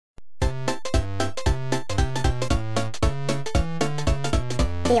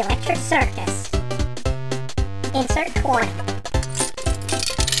The Electric Circus. Insert coin.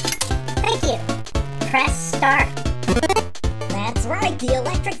 Thank you. Press start. That's right, The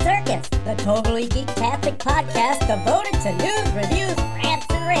Electric Circus, the totally geek-tastic podcast devoted to news, reviews, rants,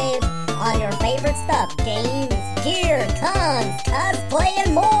 and raves on your favorite stuff, games, gear, cons, cosplay,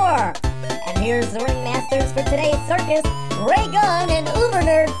 and more. And here's the ringmasters for today's circus, Ray Gunn and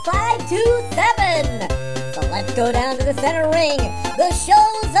UberNerd527. So let's go down to the center ring. The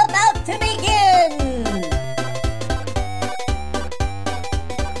show's about to begin.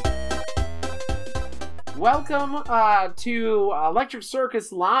 Welcome to Electric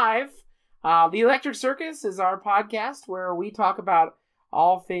Circus Live. The Electric Circus is our podcast where we talk about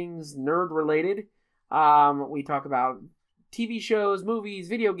all things nerd-related. We talk about TV shows, movies,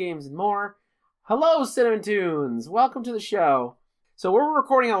 video games, and more. Hello, Cinnamon Tunes! Welcome to the show. So we're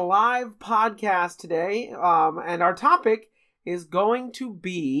recording a live podcast today, and our topic is going to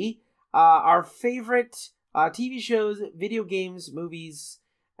be our favorite TV shows, video games, movies,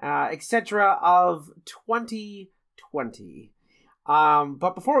 etc. of 2020.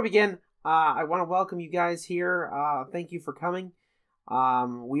 But before we begin, I want to welcome you guys here. Thank you for coming.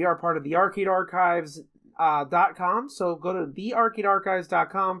 We are part of the arcadearchives.com, so go to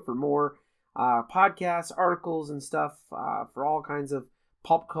thearcadearchives.com for more podcasts, articles, and stuff for all kinds of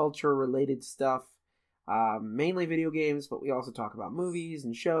pop culture related stuff, mainly video games, but we also talk about movies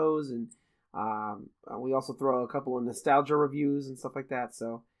and shows, and we also throw a couple of nostalgia reviews and stuff like that.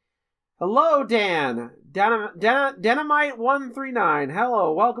 So hello, Dan. Dynamite139.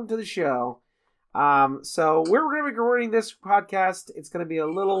 Hello, welcome to the show. So we're going to be recording this podcast. It's going to be a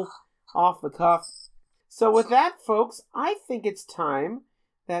little off the cuff. So with that, folks, I think it's time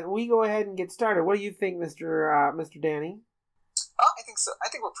that we go ahead and get started. What do you think, Mr. Danny? I think so. I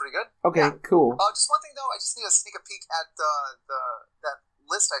think we're pretty good. Okay, yeah. Cool. Just one thing though, I just need to sneak a peek at that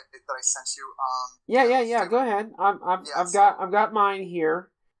list that I sent you. Yeah. Go ahead. I've got mine here,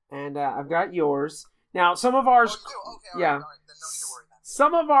 and I've got yours. Now, some of ours. Okay. Yeah. All right. Then no need to worry then.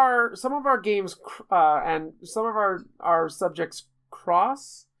 Some of our games and some of our subjects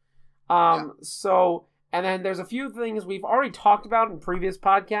cross. So. And then there's a few things we've already talked about in previous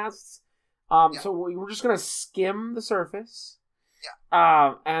podcasts. So we're just going to skim the surface.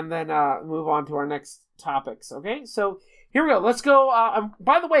 Yeah. And then move on to our next topics. Okay? So here we go. Let's go.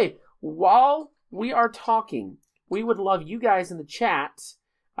 By the way, while we are talking, we would love you guys in the chat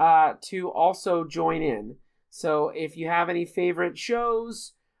to also join in. So if you have any favorite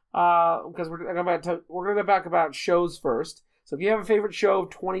shows, because we're going to talk about shows first. So if you have a favorite show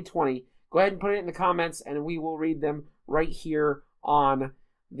of 2020, go ahead and put it in the comments, and we will read them right here on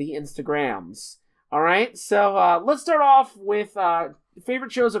the Instagrams. All right, so let's start off with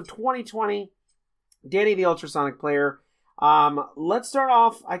favorite shows of 2020. Danny, the Ultrasonic Player. Let's start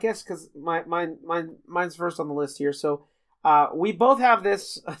off, I guess, because mine's first on the list here. So we both have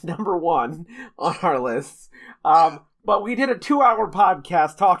this number one on our lists. But we did a 2-hour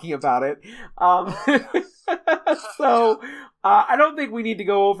podcast talking about it. So I don't think we need to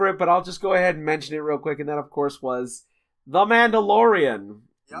go over it, but I'll just go ahead and mention it real quick. And that, of course, was The Mandalorian.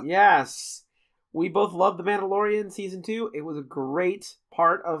 Yep. Yes. We both loved The Mandalorian Season 2. It was a great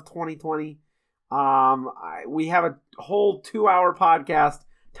part of 2020. We have a whole 2-hour podcast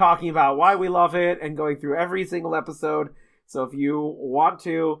talking about why we love it and going through every single episode. So if you want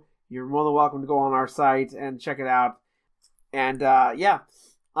to, you're more than welcome to go on our site and check it out. And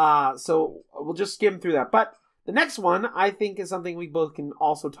so we'll just skim through that. But the next one, I think, is something we both can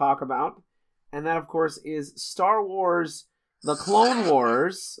also talk about. And that, of course, is Star Wars, The Clone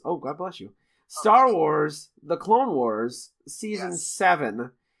Wars. Oh, God bless you. Star Wars, The Clone Wars, Season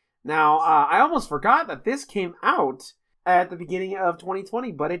 7. Now, I almost forgot that this came out at the beginning of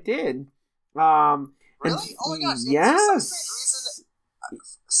 2020, but it did. Really? Oh, my gosh. Yes. For some strange reason,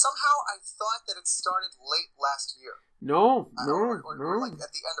 somehow I thought that it started late last year. No. Or like at the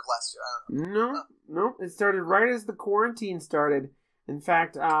end of last year. I don't know. No. It started right as the quarantine started. In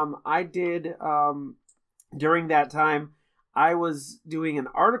fact, I did, during that time, I was doing an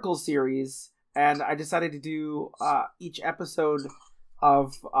article series, and I decided to do each episode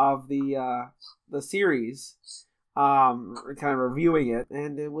of the series, kind of reviewing it,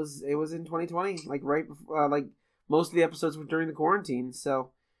 and it was in 2020, like right before, like most of the episodes were during the quarantine.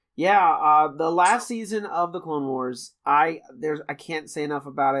 So yeah, the last season of the Clone Wars, I can't say enough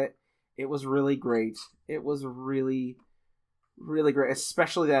about it. It was really great. It was really, really great,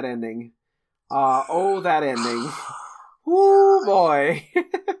 especially that ending. That ending. Woo, boy.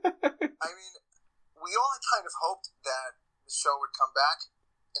 I mean, we all kind of hoped that the show would come back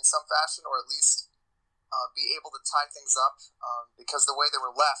in some fashion, or at least be able to tie things up, because the way they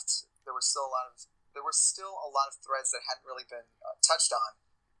were left, there were still a lot of threads that hadn't really been touched on,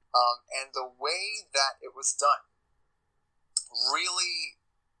 and the way that it was done really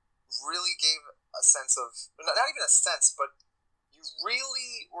gave a sense of, not even a sense, but you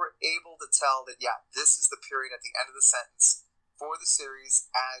really were able to tell that, yeah, this is the period at the end of the sentence for the series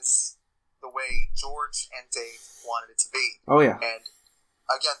as the way George and Dave wanted it to be. Oh, yeah. And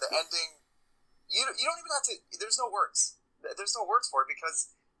again, the ending, you don't even have to, there's no words. There's no words for it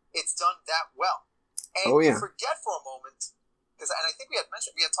because it's done that well. And Oh, yeah. you forget for a moment, and I think we had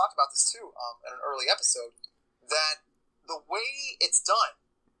talked about this too in an early episode, that the way it's done,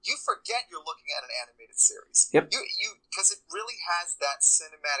 you forget you're looking at an animated series. Yep. Because it really has that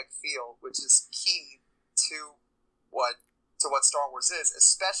cinematic feel, which is key to what Star Wars is,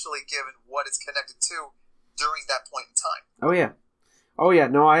 especially given what it's connected to during that point in time. Oh yeah.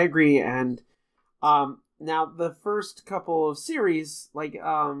 No, I agree. And now the first couple of series,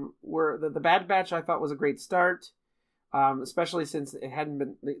 were the Bad Batch, I thought was a great start. Especially since it hadn't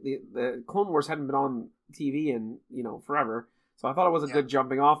been the Clone Wars hadn't been on TV in forever. So I thought it was a good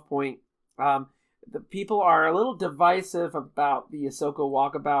jumping off point. The people are a little divisive about the Ahsoka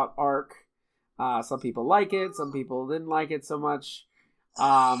walkabout arc. Some people like it. Some people didn't like it so much.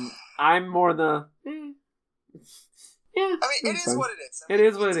 I'm more the... yeah. I mean, it is what it is. It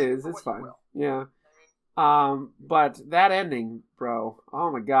is what it is. It's fine. Yeah. But that ending, bro.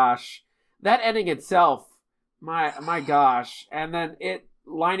 Oh my gosh. That ending itself. My gosh. And then it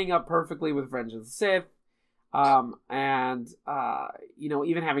lining up perfectly with Revenge of the Sith. And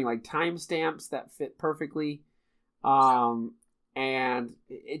even having like timestamps that fit perfectly. And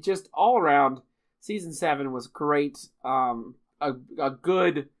it just all around, season 7 was great. A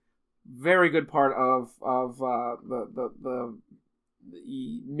good, very good part of the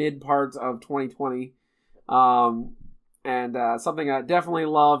mid parts of 2020. And something I definitely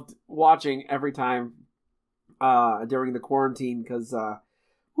loved watching every time during the quarantine because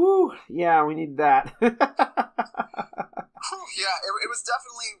we need that. Yeah, it was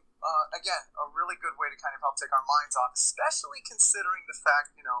definitely, again, a really good way to kind of help take our minds off, especially considering the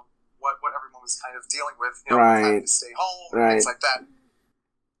fact, what everyone was kind of dealing with, having to stay home and things like that.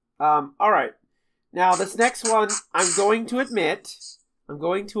 All right. Now, this next one, I'm going to admit,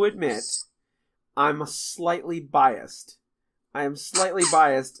 I'm slightly biased. I am slightly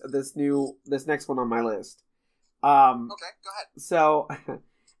biased this next one on my list. Okay, go ahead. So,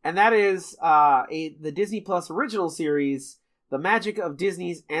 and that is the Disney Plus original series, The Magic of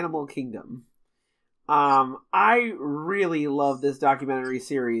Disney's Animal Kingdom. I really love this documentary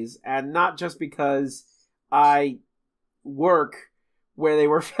series, and not just because I work where they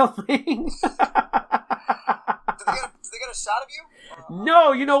were filming. Did they get a shot of you?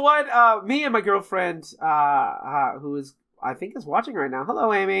 No, you know what? Me and my girlfriend, who is, I think, is watching right now.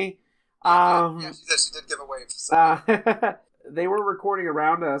 Hello, Amy. Yeah, she did give a wave. So. They were recording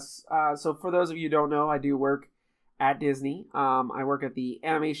around us. So for those of you who don't know, I do work at Disney. I work at the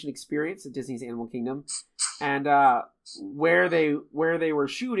Animation Experience at Disney's Animal Kingdom, and where they were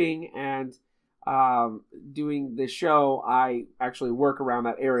shooting and doing the show, I actually work around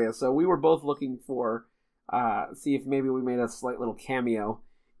that area. So we were both looking for see if maybe we made a slight little cameo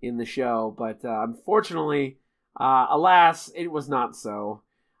in the show, but unfortunately, alas, it was not so.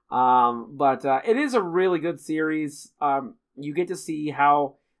 But it is a really good series. You get to see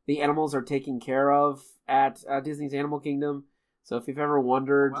how the animals are taken care of at Disney's Animal Kingdom. So if you've ever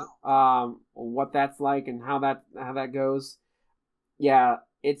wondered what that's like and how that goes, yeah,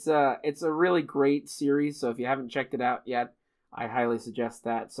 it's a really great series. So if you haven't checked it out yet, I highly suggest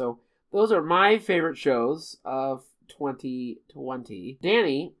that. So those are my favorite shows of 2020.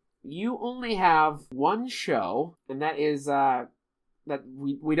 Danny, you only have one show, and that is that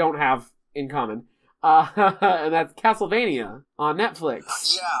we don't have in common. And that's Castlevania on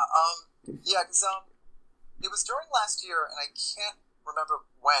Netflix. Yeah, because it was during last year, and I can't remember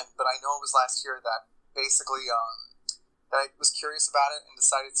when, but I know it was last year that basically that I was curious about it and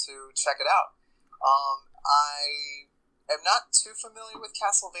decided to check it out. I am not too familiar with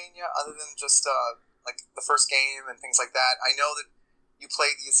Castlevania, other than just like the first game and things like that. I know that you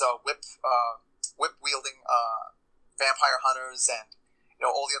play these whip wielding vampire hunters and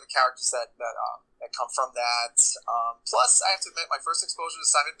all the other characters that come from that. Plus, I have to admit, my first exposure to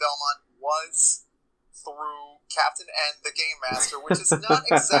Simon Belmont was through Captain N, the Game Master, which is not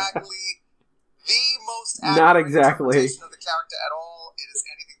exactly the most accurate interpretation of the character at all. It is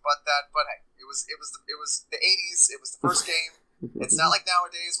anything but that. But hey, it was the 80s. It was the first game. It's not like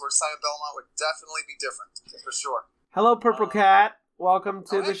nowadays where Simon Belmont would definitely be different, for sure. Hello, Purple Cat. Welcome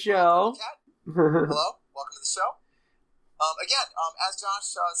to the show. Hello. welcome to the show. As Josh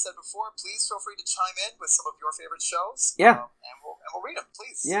said before, please feel free to chime in with some of your favorite shows. Yeah. And we'll read them,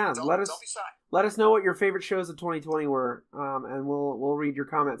 please. Yeah, don't be shy. Let us know what your favorite shows of 2020 were, and we'll read your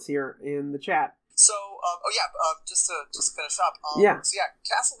comments here in the chat. So, just to finish up.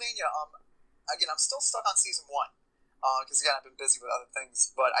 Castlevania. Again, I'm still stuck on season 1 because again I've been busy with other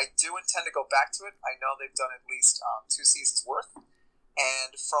things, but I do intend to go back to it. I know they've done at least 2 seasons worth,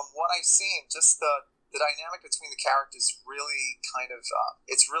 and from what I've seen, just the dynamic between the characters really kind of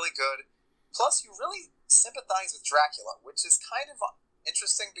it's really good. Plus, you really sympathize with Dracula, which is kind of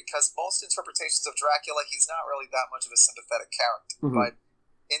interesting because most interpretations of Dracula, he's not really that much of a sympathetic character. Mm-hmm. But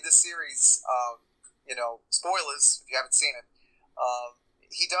in the series, spoilers if you haven't seen it,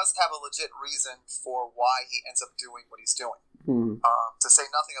 he does have a legit reason for why he ends up doing what he's doing. Mm-hmm. To say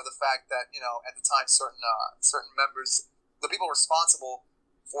nothing of the fact that at the time certain members, the people responsible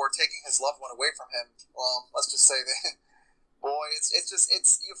for taking his loved one away from him, well, let's just say that, boy, it's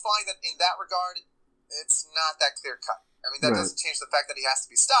you find that in that regard, it's not that clear cut. I mean, that doesn't change the fact that he has to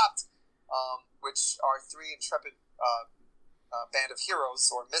be stopped, which our 3 intrepid band of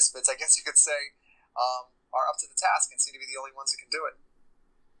heroes, or misfits, I guess you could say, are up to the task and seem to be the only ones who can do it.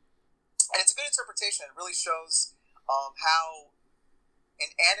 And it's a good interpretation. It really shows how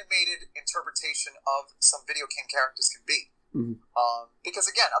an animated interpretation of some video game characters can be. Mm-hmm. Because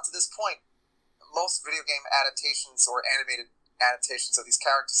again, up to this point, most video game adaptations or animated adaptations of these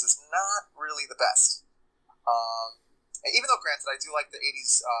characters is not really the best. Even though, granted, I do like the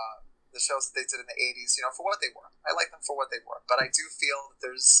 80s, the shows that they did in the 80s, for what they were. I like them for what they were. But I do feel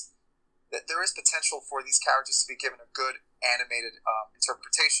that there is potential for these characters to be given a good animated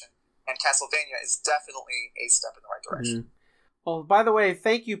interpretation. And Castlevania is definitely a step in the right direction. Mm-hmm. Well, by the way,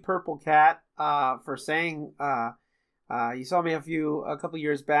 thank you, Purple Cat, for saying... you saw me a couple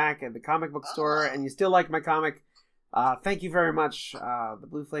years back at the comic book store, and you still like my comic. Thank you very much. The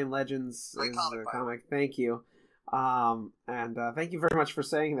Blue Flame Legends Great is comic, the comic. Thank you. And thank you very much for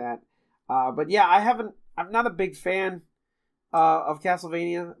saying that. But yeah, I'm not a big fan of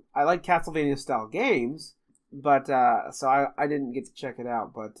Castlevania. I like Castlevania style games, but so I didn't get to check it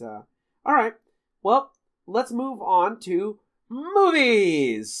out. But all right. Well, let's move on to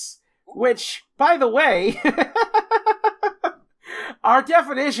movies. Which, by the way, our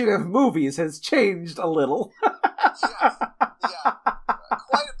definition of movies has changed a little. yeah,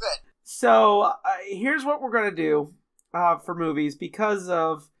 quite a bit. So, here's what we're going to do for movies because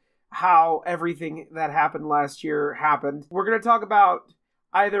of how everything that happened last year happened. We're going to talk about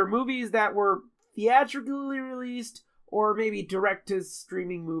either movies that were theatrically released or maybe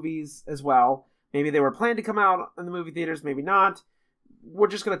direct-to-streaming movies as well. Maybe they were planned to come out in the movie theaters, maybe not. We're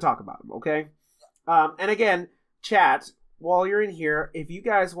just going to talk about them, okay? And again, chat, while you're in here, if you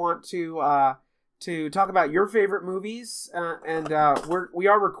guys want to talk about your favorite movies, we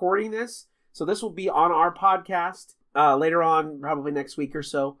are recording this, so this will be on our podcast later on, probably next week or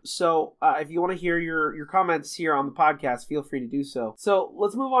so. So if you want to hear your comments here on the podcast, feel free to do so. So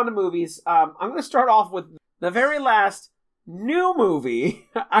let's move on to movies. I'm going to start off with the very last new movie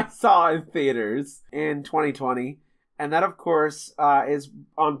I saw in theaters in 2020. And that, of course, is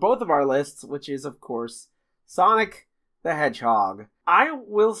on both of our lists, which is, of course, Sonic the Hedgehog. I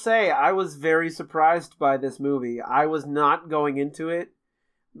will say I was very surprised by this movie. I was not going into it.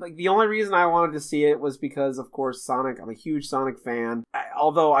 Like, the only reason I wanted to see it was because, of course, Sonic. I'm a huge Sonic fan.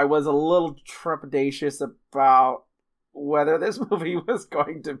 Although I was a little trepidatious about whether this movie was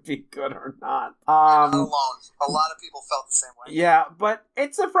going to be good or not. Not alone. A lot of people felt the same way. Yeah, but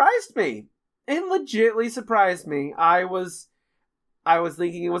it surprised me. It legitimately surprised me. I was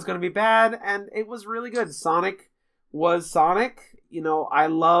thinking it was going to be bad, and it was really good. Sonic was Sonic. I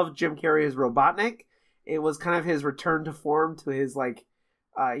love Jim Carrey as Robotnik. It was kind of his return to form to his,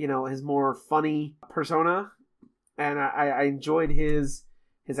 his more funny persona. And I enjoyed his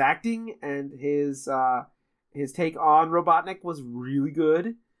acting, and his take on Robotnik was really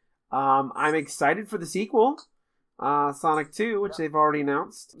good. I'm excited for the sequel. Sonic 2, which they've already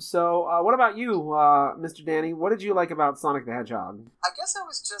announced. So, what about you, Mr. Danny? What did you like about Sonic the Hedgehog? I guess I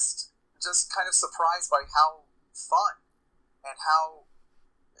was just kind of surprised by how fun and how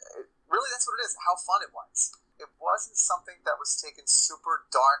really that's what it is. How fun it was. It wasn't something that was taken super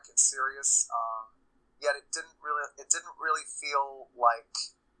dark and serious. Yet it didn't really feel like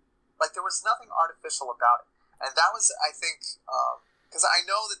there was nothing artificial about it. And that was, I think, because I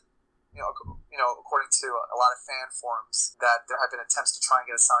know that. According to a lot of fan forums, that there have been attempts to try and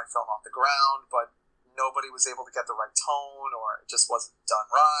get a Sonic film off the ground, but nobody was able to get the right tone, or it just wasn't done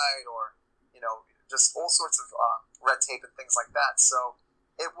right, or just all sorts of red tape and things like that. So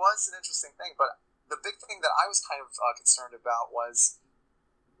it was an interesting thing. But the big thing that I was kind of concerned about was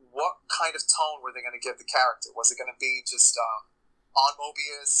what kind of tone were they going to give the character? Was it going to be just on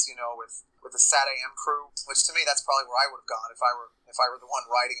Mobius, with the Sat AM crew? Which to me, that's probably where I would have gone if I were the one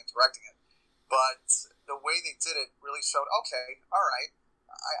writing and directing it. But the way they did it really showed, okay, all right,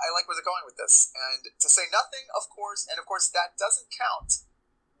 I like where they're going with this. And to say nothing, of course, that doesn't count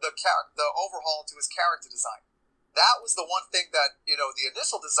the overhaul to his character design. That was the one thing that, the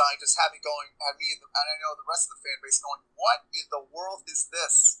initial design just had me and I know the rest of the fan base going, what in the world is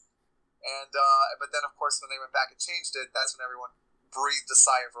this? And, but then of course when they went back and changed it, that's when everyone breathed a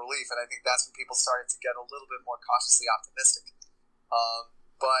sigh of relief. And I think that's when people started to get a little bit more cautiously optimistic.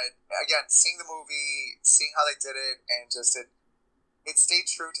 But again, seeing the movie, seeing how they did it, and just it stayed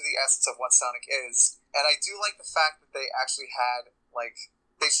true to the essence of what Sonic is. And I do like the fact that they actually had,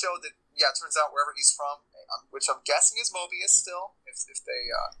 they showed that, it turns out wherever he's from, which I'm guessing is Mobius still, if they...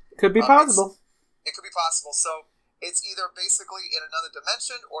 could be possible. It could be possible. So it's either basically in another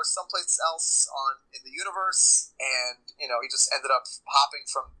dimension or someplace else in the universe, and, he just ended up hopping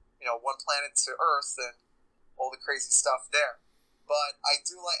from, one planet to Earth and all the crazy stuff there. But I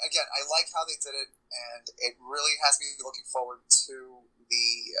do I like how they did it, and it really has me looking forward to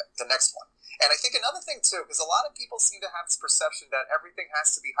the next one. And I think another thing, too, because a lot of people seem to have this perception that everything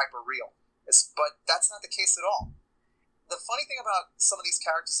has to be hyper-real. But that's not the case at all. The funny thing about some of these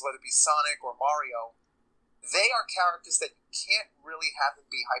characters, whether it be Sonic or Mario, they are characters that you can't really have them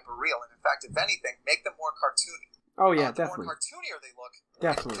be hyper-real. And in fact, if anything, make them more cartoony. Oh, yeah, the definitely. The more cartoonier they look.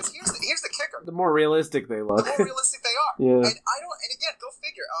 Definitely. Because here's the kicker. The more realistic they look. The more realistic they are. Yeah. And again, go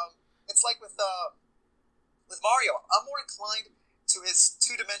figure. It's like with Mario. I'm more inclined to his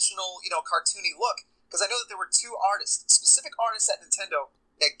two-dimensional, cartoony look, because I know that there were two specific artists at Nintendo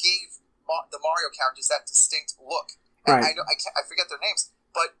that gave the Mario characters that distinct look. And right. I forget their names,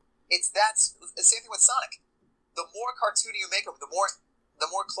 but that's the same thing with Sonic. The more cartoony you make him, the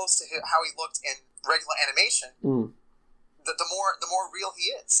more close to how he looked in regular animation, the more real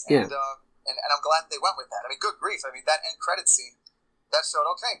he is. And, and I'm glad they went with that. I mean, good grief. I mean, that end credit scene, that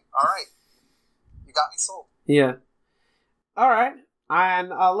showed, okay, all right, you got me sold. Yeah. All right.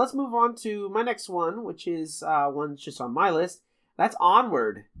 And let's move on to my next one, which is one just on my list. That's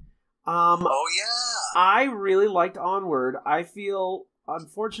Onward. Oh, yeah. I really liked Onward. I feel,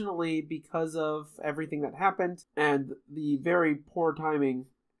 unfortunately, because of everything that happened and the very poor timing,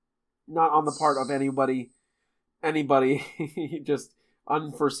 not on the part of anybody, just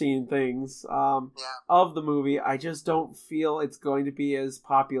unforeseen things of the movie, I just don't feel it's going to be as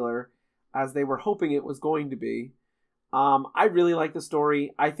popular as they were hoping it was going to be. I really like the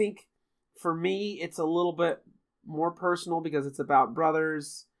story. I think, for me, it's a little bit more personal because it's about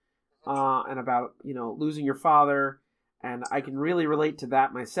brothers and about, losing your father. And I can really relate to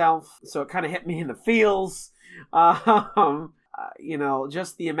that myself. So it kind of hit me in the feels.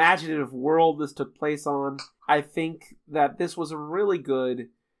 Just the imaginative world this took place on. I think that this was a really good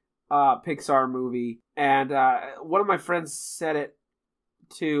Pixar movie. And one of my friends said it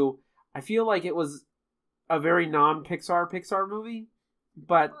too. I feel like it was a very non-Pixar movie,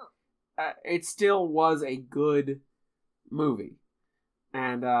 but it still was a good movie.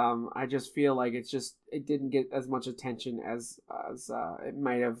 And I just feel like it didn't get as much attention as it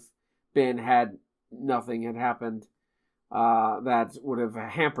might have been had nothing had happened that would have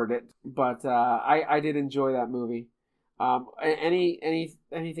hampered it. But I did enjoy that movie.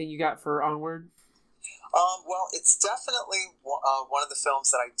 Anything you got for Onward? Well, it's definitely one of the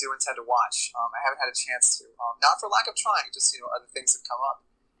films that I do intend to watch. I haven't had a chance to, not for lack of trying, just other things have come up.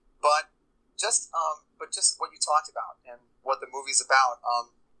 But just what you talked about and what the movie's about,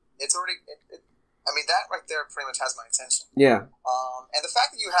 it's already. I mean, that right there pretty much has my attention. Yeah. And the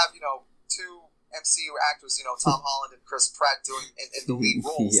fact that you have two MCU actors, Tom Holland and Chris Pratt doing in the lead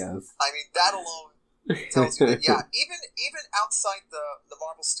roles. Yes. I mean, that alone tells you that even outside the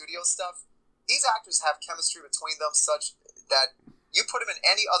Marvel Studios stuff, these actors have chemistry between them such that you put them in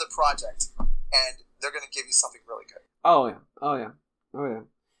any other project and they're going to give you something really good. Oh yeah.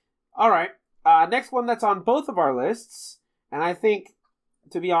 All right. Next one that's on both of our lists, and I think,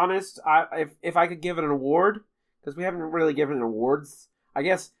 to be honest, if I could give it an award, because we haven't really given it awards, I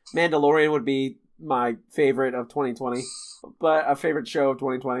guess Mandalorian would be my favorite of 2020, but a favorite show of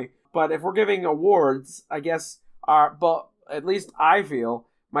 2020. But if we're giving awards, I guess but at least I feel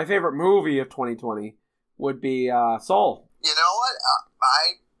my favorite movie of 2020 would be Soul. You know what?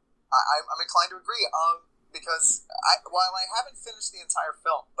 I'm inclined to agree. Because while I haven't finished the entire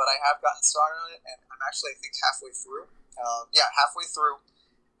film, but I have gotten started on it, and I'm actually, I think, halfway through. Halfway through.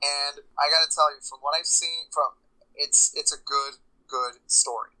 And I got to tell you, from what I've seen, it's a good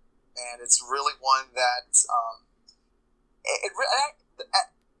story. and it's really one that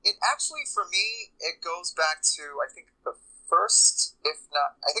it actually, for me, it goes back to, I think, the first, if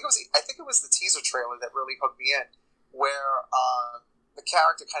not, I think it was the teaser trailer that really hooked me in, where the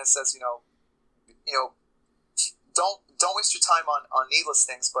character kind of says, don't waste your time on needless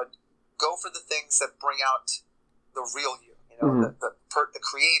things, but go for the things that bring out the real you, the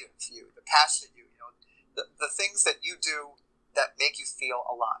creative you, the passionate you, the things that you do that make you feel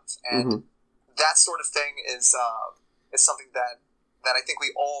alive, and that sort of thing is something that I think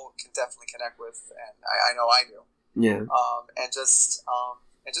we all can definitely connect with, and I know I do. Yeah. And just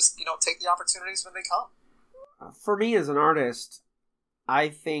take the opportunities when they come. For me as an artist, I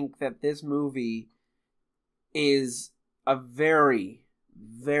think that this movie is a very,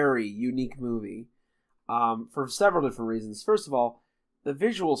 very unique movie for several different reasons. First of all, the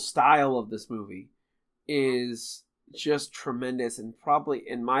visual style of this movie is just tremendous and probably,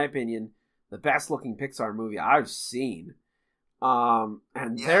 in my opinion, the best looking Pixar movie I've seen.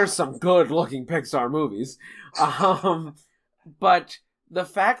 There's some good looking Pixar movies. But the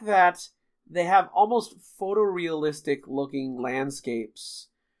fact that they have almost photorealistic looking landscapes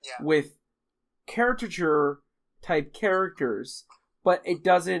with caricature type characters, but it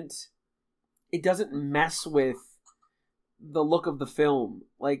doesn't mess with the look of the film.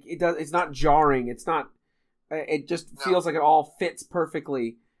 Like it's not jarring. It just feels like it all fits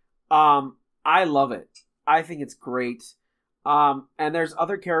perfectly. I love it. I think it's great. And there's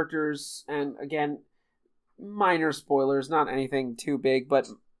other characters, and again, minor spoilers, not anything too big, but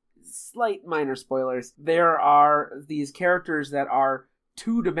slight minor spoilers. There are these characters that are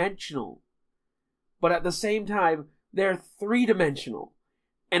two-dimensional, but at the same time, they're three-dimensional.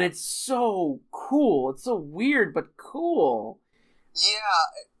 And it's so cool. It's so weird, but cool. Yeah,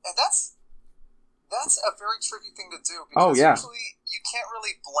 and that's a very tricky thing to do, because usually you can't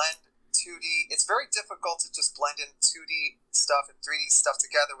really blend 2D. It's very difficult to just blend in 2D stuff and 3D stuff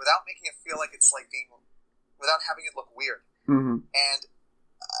together without making it feel like it's without having it look weird. Mm-hmm. And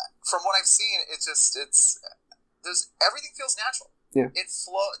from what I've seen, everything feels natural. Yeah.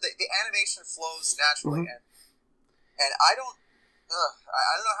 The animation flows naturally, and I don't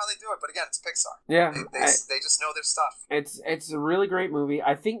know how they do it, but again, it's Pixar. Yeah, they just know their stuff. It's a really great movie.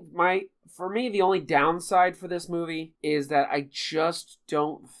 I think for me, the only downside for this movie is that I just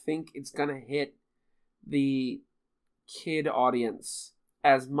don't think it's gonna hit the kid audience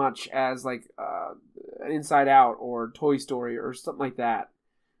as much as like Inside Out or Toy Story or something like that.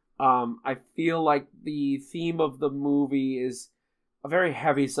 I feel like the theme of the movie is a very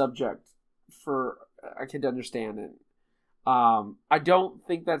heavy subject for a kid to understand, and I don't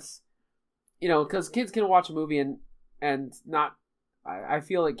think that's, because kids can watch a movie and not. I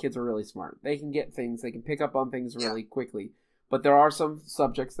feel like kids are really smart. They can get things. They can pick up on things really quickly. But there are some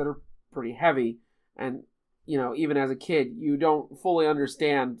subjects that are pretty heavy, and even as a kid, you don't fully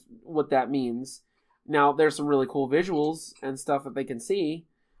understand what that means. Now, there's some really cool visuals and stuff that they can see,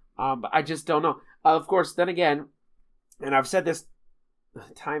 but I just don't know. Of course, then again, and I've said this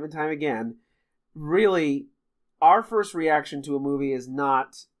time and time again, really, our first reaction to a movie is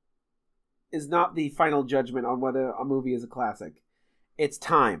not the final judgment on whether a movie is a classic. It's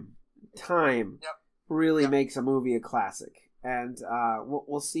time. Time really makes a movie a classic, and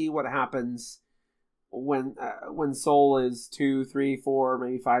we'll see what happens when Soul is 2, 3, 4,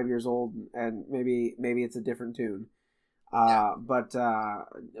 maybe 5 years old, and maybe it's a different tune. But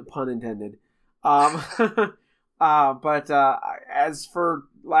pun intended. But as for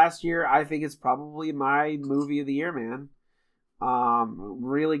last year, I think it's probably my movie of the year, man.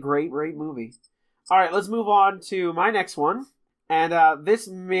 Really great movie. All right, let's move on to my next one. And this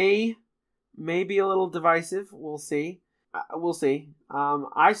may be a little divisive. We'll see.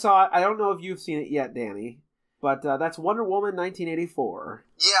 I saw it. I don't know if you've seen it yet, Danny. But that's Wonder Woman 1984.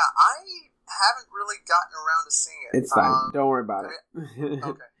 Yeah, I haven't really gotten around to seeing it. It's fine. Don't worry about it.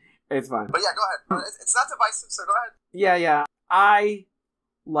 Okay. It's fine. But yeah, go ahead. It's not divisive, so go ahead. Yeah. I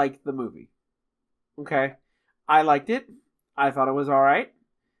liked the movie. Okay? I liked it. I thought it was alright.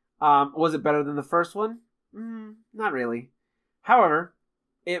 Was it better than the first one? Not really. However,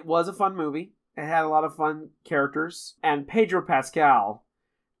 it was a fun movie. It had a lot of fun characters. And Pedro Pascal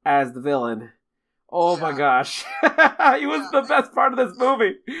as the villain. Oh my gosh. He was the best part of this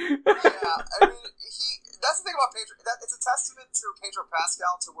movie. I mean, that's the thing about Pedro. It's a testament to Pedro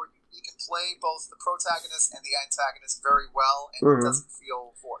Pascal, to where you can play both the protagonist and the antagonist very well, and it doesn't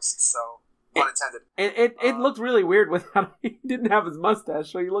feel forced. So, pun intended. It looked really weird without. He didn't have his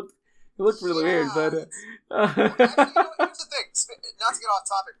mustache, so he looked really weird. But here's the thing. Not to get off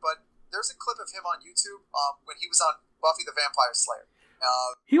topic, but there's a clip of him on YouTube when he was on Buffy the Vampire Slayer.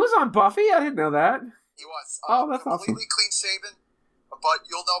 He was on Buffy? I didn't know that. He was. Oh, that's completely awesome. clean shaven, but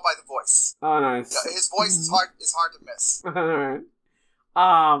you'll know by the voice. Oh, nice. Yeah, his voice is hard to miss. All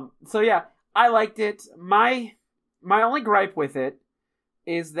right. So yeah, I liked it. My only gripe with it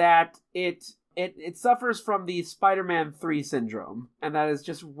is that it suffers from the Spider-Man 3 syndrome, and that is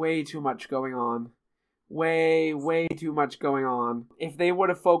just way too much going on. Way too much going on. If they would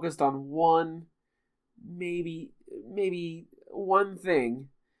have focused on one, maybe one thing,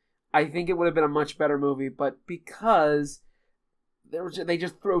 I think it would have been a much better movie. But because they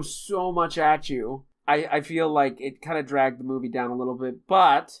just throw so much at you, I feel like it kind of dragged the movie down a little bit.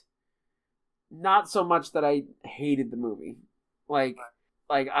 But not so much that I hated the movie.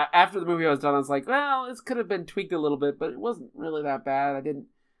 After the movie was done, I was like, well, this could have been tweaked a little bit, but it wasn't really that bad. I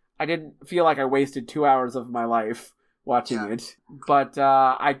didn't feel like I wasted 2 hours of my life watching it. But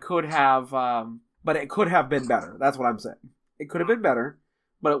I could have, but it could have been better. That's what I'm saying. It could have been better,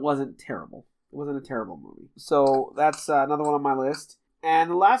 but it wasn't terrible. It wasn't a terrible movie. So that's another one on my list. And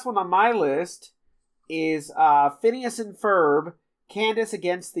the last one on my list is Phineas and Ferb, Candace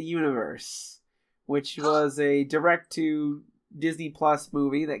Against the Universe, which was a direct-to Disney Plus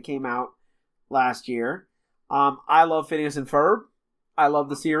movie that came out last year. I love Phineas and Ferb. I love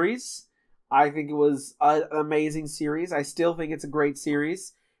the series. I think it was an amazing series. I still think it's a great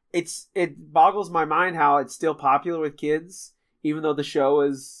series. It boggles my mind how it's still popular with kids, even though the show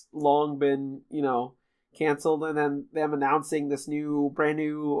has long been, canceled, and then them announcing this brand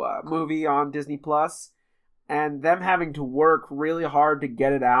new movie on Disney Plus, and them having to work really hard to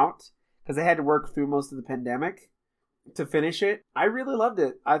get it out because they had to work through most of the pandemic to finish it. I really loved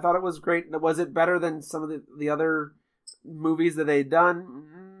it. I thought it was great. Was it better than some of the other movies that they'd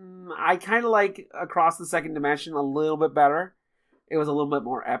done? I kind of like Across the Second Dimension a little bit better. It was a little bit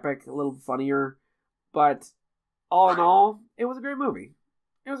more epic, a little funnier, but all in all, it was a great movie.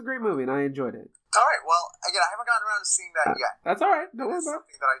 It was a great movie, and I enjoyed it. All right. Well, again, I haven't gotten around to seeing that yet. That's all right. Don't worry It's about it.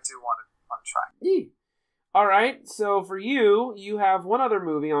 something that I do want to try. Yeah. All right. So for you have one other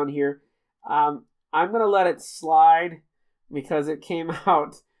movie on here. I'm gonna let it slide because it came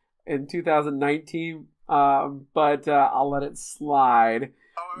out in 2019. But I'll let it slide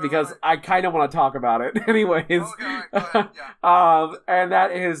because I kind of want to talk about it, anyways. Okay, all right, go ahead. Yeah. And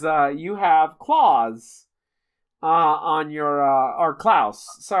that is you have Claus on your or Klaus.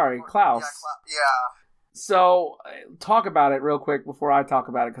 Sorry, Klaus. Yeah. So talk about it real quick before I talk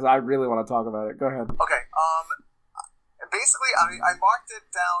about it because I really want to talk about it. Go ahead. Okay. Basically, I marked it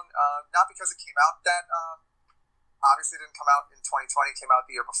down not because it came out that obviously it didn't come out in 2020. It came out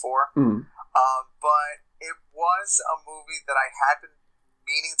the year before. But it was a movie that I had been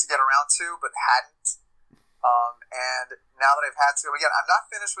meaning to get around to, but hadn't. And now that I've had to, again, I'm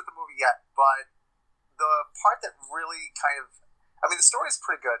not finished with the movie yet, but the part that really the story is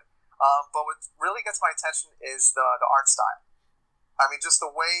pretty good. But what really gets my attention is the art style. I mean, just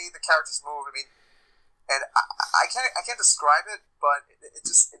the way the characters move. I mean, and I can't describe it, but it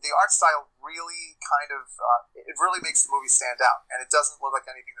just the art style really it really makes the movie stand out, and it doesn't look like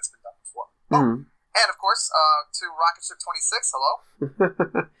anything that's been done before. And of course, to Rocket Ship 26, hello,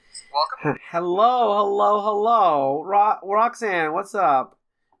 welcome. hello, Roxanne, what's up?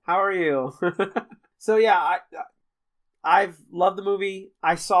 How are you? So yeah, I've loved the movie.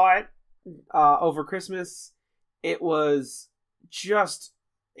 I saw it over Christmas. It was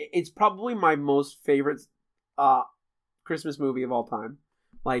it's probably my most favorite Christmas movie of all time.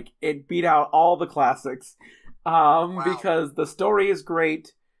 Like, it beat out all the classics. Wow. Because the story is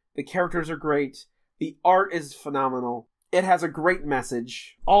great, the characters are great, the art is phenomenal, it has a great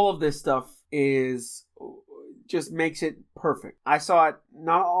message. All of this stuff just makes it perfect. I saw it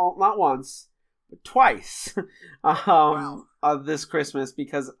not once, but twice this Christmas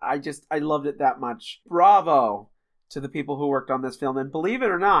because I loved it that much. Bravo to the people who worked on this film. And believe it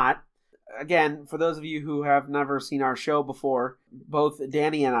or not, again, for those of you who have never seen our show before, both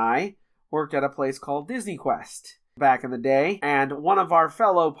Danny and I worked at a place called Disney Quest back in the day, and one of our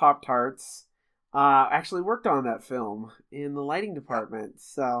fellow Pop-Tarts actually worked on that film in the lighting department.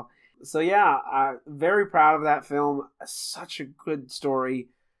 So yeah, very proud of that film. Such a good story.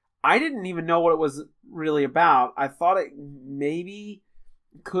 I didn't even know what it was really about. I thought it maybe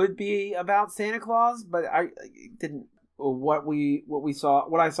could be about Santa Claus, but I didn't. What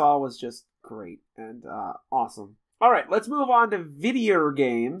I saw was just great and awesome. All right, let's move on to video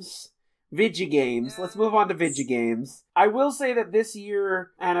games. Let's move on to video games. I will say that this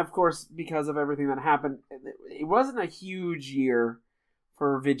year, and of course because of everything that happened, it wasn't a huge year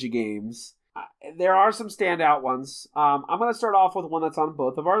for video games. There are some standout ones. I'm going to start off with one that's on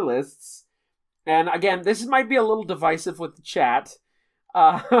both of our lists. And again, this might be a little divisive with the chat.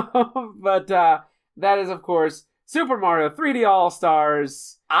 But that is, of course, Super Mario 3D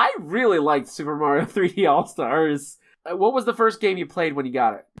All-Stars. I really liked Super Mario 3D All-Stars. What was the first game you played when you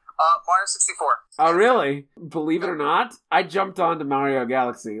got it? Mario 64. Oh, really? Believe it or not, I jumped onto Mario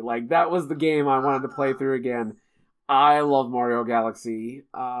Galaxy. Like, that was the game I wanted to play through again. I love Mario Galaxy.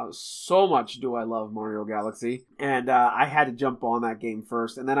 So much do I love Mario Galaxy. And I had to jump on that game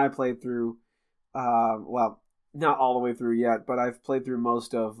first. And then I played through, well, not all the way through yet, but I've played through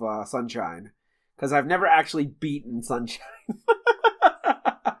most of Sunshine. Because I've never actually beaten Sunshine. It's okay.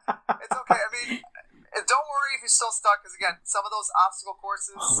 I mean, don't worry if you're still stuck, because again, some of those obstacle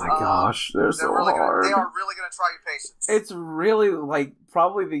courses. Oh my gosh, they're so really hard. They are really going to try your patience. It's really like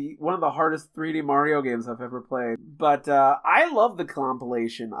probably one of the hardest 3D Mario games I've ever played. But I love the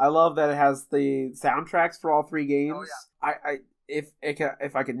compilation. I love that it has the soundtracks for all three games. Oh yeah. If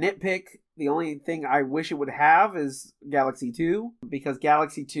I could nitpick, the only thing I wish it would have is Galaxy 2, because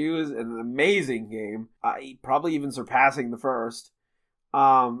Galaxy 2 is an amazing game, probably even surpassing the first,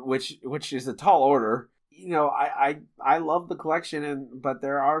 which is a tall order. You know, I love the collection, but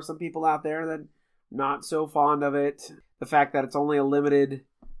there are some people out there that not so fond of it. The fact that it's only a limited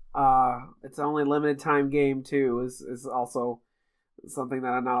time game too is also something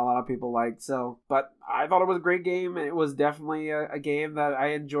that not a lot of people liked. So, but I thought it was a great game. It was definitely a game that I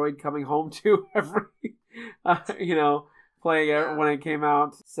enjoyed coming home to every, playing it when it came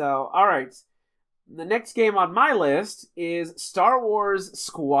out. So, all right. The next game on my list is Star Wars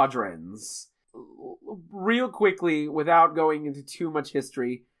Squadrons. Real quickly, without going into too much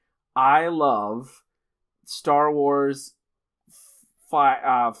history, I love Star Wars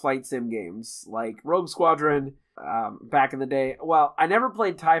flight sim games like Rogue Squadron. Back in the day, well, I never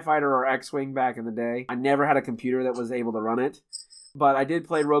played TIE Fighter or X-Wing back in the day. I never had a computer that was able to run it, but I did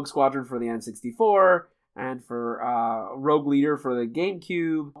play Rogue Squadron for the N64 and for Rogue Leader for the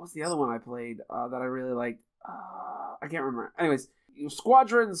GameCube. What was the other one I played that I really liked? I can't remember. Anyways,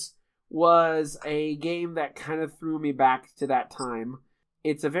 Squadrons was a game that kind of threw me back to that time.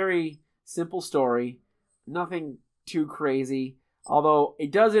 It's a very simple story, nothing too crazy. Although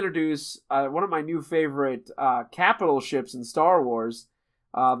it does introduce one of my new favorite capital ships in Star Wars,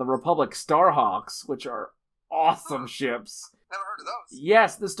 the Republic Starhawks, which are awesome ships. Never heard of those.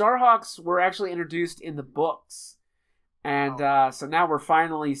 Yes, the Starhawks were actually introduced in the books. And so now we're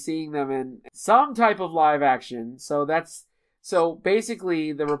finally seeing them in some type of live action. So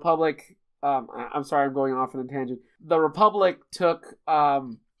basically the Republic, I'm sorry I'm going off on a tangent. The Republic took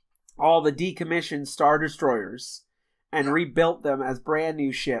all the decommissioned Star Destroyers and rebuilt them as brand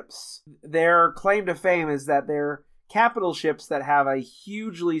new ships. Their claim to fame is that they're capital ships that have a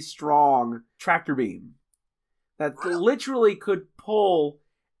hugely strong tractor beam that literally could pull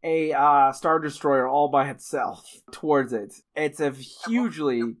a Star Destroyer all by itself towards it. It's a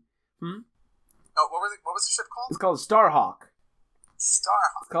hugely... Oh, what was the ship called? It's called Starhawk.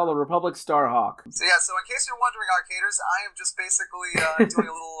 Starhawk. It's called the Republic Starhawk. So yeah, so in case you're wondering, arcaders, I am just basically doing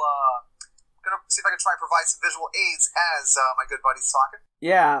a little... gonna see if I can try and provide some visual aids as my good buddy's talking.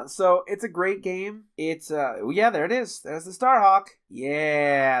 Yeah, so it's a great game. It's yeah, there it is. There's the Starhawk.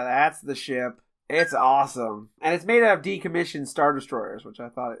 Yeah, that's the ship. It's awesome. And it's made out of decommissioned Star Destroyers, which I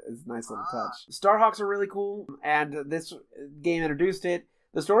thought is a nice little touch. Starhawks are really cool, and this game introduced it.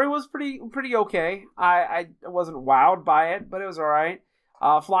 The story was pretty okay. I wasn't wowed by it, but it was alright.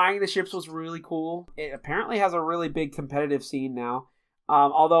 Flying the ships was really cool. It apparently has a really big competitive scene now.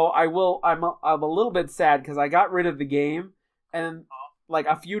 Although I'm a little bit sad because I got rid of the game, and like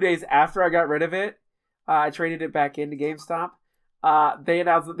a few days after I got rid of it, I traded it back into GameStop. They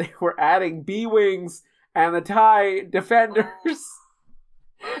announced that they were adding B-Wings and the TIE Defenders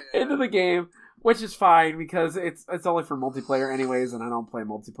into the game, which is fine because it's only for multiplayer anyways, and I don't play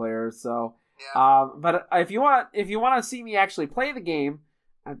multiplayer. So, but if you want to see me actually play the game,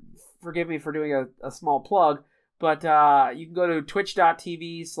 forgive me for doing a small plug. But you can go to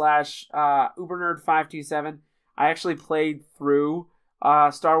twitch.tv/ubernerd527. I actually played through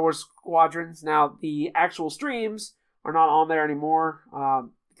Star Wars Squadrons. Now, the actual streams are not on there anymore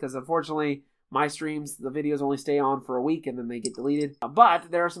because, unfortunately, my streams, the videos only stay on for a week and then they get deleted.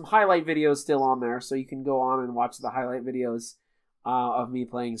 But there are some highlight videos still on there, so you can go on and watch the highlight videos of me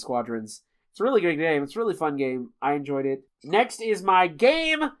playing Squadrons. It's a really good game. It's a really fun game. I enjoyed it. Next is my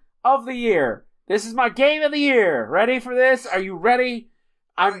Game of the Year. This is my Game of the Year. Ready for this? Are you ready?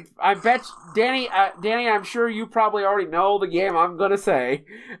 I bet, Danny, I'm sure you probably already know the game I'm going to say.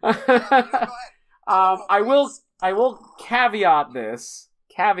 I will caveat this.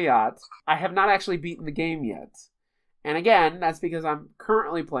 I have not actually beaten the game yet. And again, that's because I'm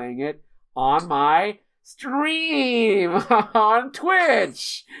currently playing it on my stream on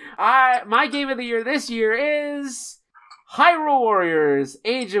Twitch. My game of the year this year is Hyrule Warriors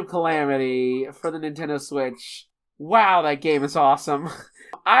Age of Calamity for the Nintendo Switch. Wow, that game is awesome.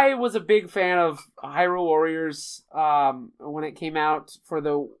 I was a big fan of Hyrule Warriors when it came out for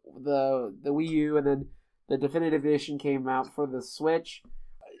the Wii U, and then the definitive edition came out for the Switch.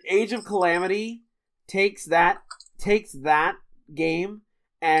 Age of Calamity takes that game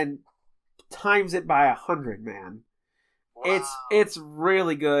and times it by 100, man. Wow. It's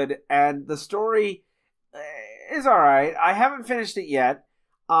really good, and the story is alright. I haven't finished it yet,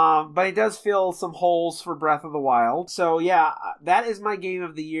 but it does fill some holes for Breath of the Wild. So yeah, that is my game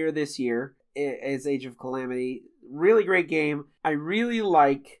of the year this year, is Age of Calamity. Really great game. I really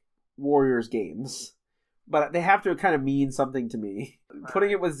like Warriors games, but they have to kind of mean something to me.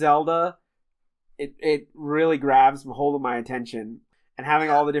 Putting it with Zelda, it really grabs hold of my attention. And having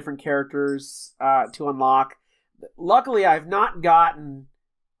all the different characters to unlock. Luckily, I've not gotten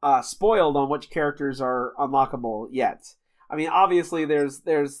spoiled on which characters are unlockable yet. I mean, obviously, there's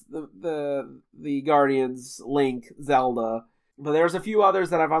the Guardians, Link, Zelda, but there's a few others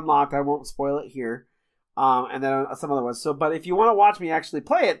that I've unlocked. I won't spoil it here, and then some other ones. So, but if you want to watch me actually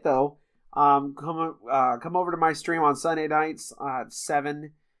play it, though, come over to my stream on Sunday nights at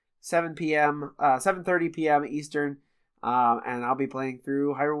 7:30 p.m. Eastern. And I'll be playing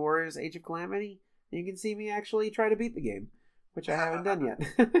through Hyrule Warriors Age of Calamity. You can see me actually try to beat the game, which I haven't done yet.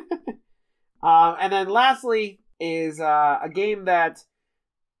 And then lastly is a game that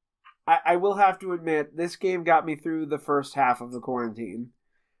I will have to admit, this game got me through the first half of the quarantine.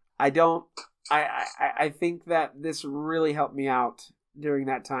 I think that this really helped me out during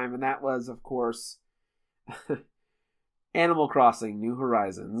that time, and that was, of course, Animal Crossing New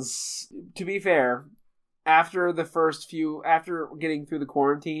Horizons. To be fair, after getting through the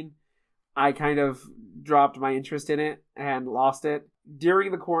quarantine, I kind of dropped my interest in it and lost it.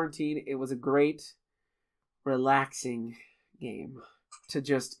 During the quarantine, it was a great, relaxing game to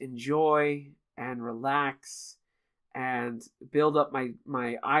just enjoy and relax and build up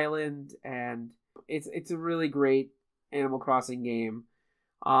my island, and it's a really great Animal Crossing game.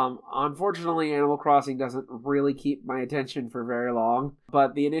 Unfortunately, Animal Crossing doesn't really keep my attention for very long,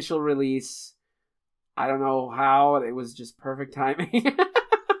 but the initial release, I don't know how, it was just perfect timing.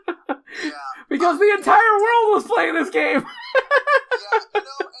 Because the entire world was playing this game.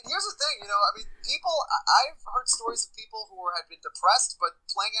 And here's the thing, I mean, I've heard stories of people who had been depressed, but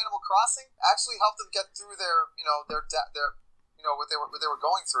playing Animal Crossing actually helped them get through their what they were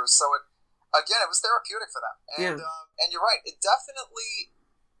going through. So it was therapeutic for them. And you're right,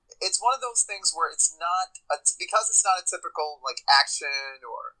 it's one of those things where because it's not a typical like action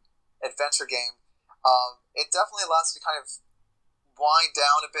or adventure game. It definitely allows you to kind of wind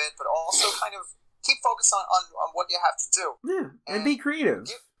down a bit, but also kind of keep focus on what you have to do. Yeah, and be creative.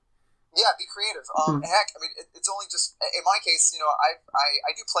 Be creative. Heck, I mean, it's only just in my case.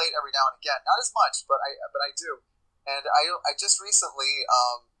 I do play it every now and again, not as much, but I do. And I just recently,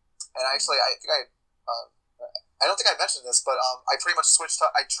 and actually I think I don't think I mentioned this, but I pretty much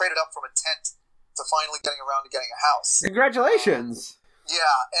I traded up from a tent to finally getting around to getting a house. Congratulations.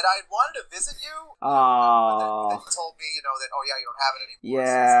 And I wanted to visit you. Oh. But then you told me, that, you don't have it anymore.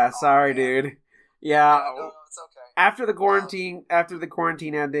 Yeah, so sorry, dude. Yeah. No, it's okay. After the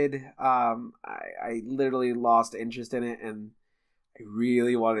quarantine ended, I literally lost interest in it, and I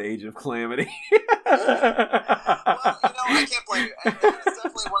really wanted Age of Calamity. Well, I can't blame you. And it's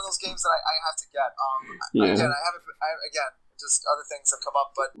definitely one of those games that I have to get. Again, I haven't. Just other things have come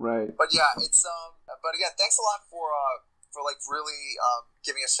up, but right. But yeah, it's But again, thanks a lot for like really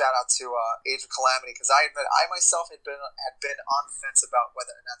giving a shout out to Age of Calamity, because I admit I myself had been on the fence about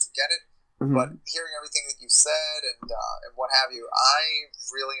whether or not to get it. Mm-hmm. But hearing everything that you said and what have you, I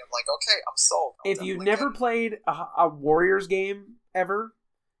really am like, okay, I'm sold. If you've never played a Warriors game ever,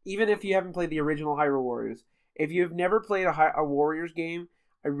 even if you haven't played the original Hyrule Warriors, if you've never played a Warriors game,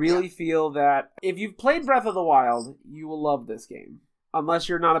 I really feel that if you've played Breath of the Wild, you will love this game. Unless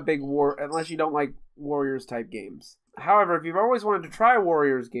you're not a big unless you don't like Warriors type games. However, if you've always wanted to try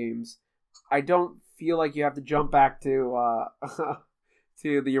Warriors games, I don't feel like you have to jump back to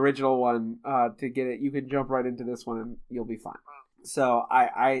to the original one to get it. You can jump right into this one and you'll be fine. So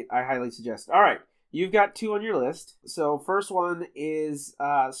I highly suggest. All right, you've got 2 on your list. So first one is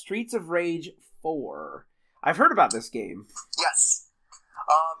Streets of Rage 4. I've heard about this game. Yes.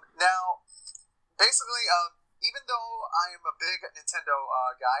 Now, basically, even though I am a big Nintendo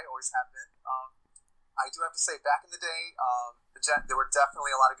guy, always have been, I do have to say, back in the day, there were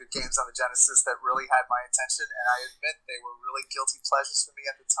definitely a lot of good games on the Genesis that really had my attention, and I admit they were really guilty pleasures for me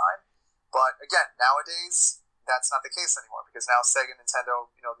at the time. But again, nowadays, that's not the case anymore because now Sega and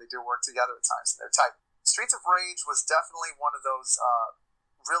Nintendo, they do work together at times and they're tight. Streets of Rage was definitely one of those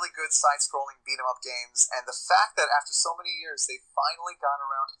really good side-scrolling beat-em-up games, and the fact that after so many years they finally got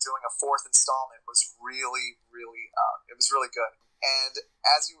around to doing a fourth installment was really, really, it was really good. And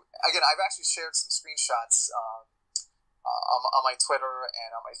again, I've actually shared some screenshots on my Twitter and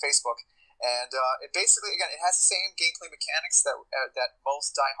on my Facebook, and it basically, again, it has the same gameplay mechanics that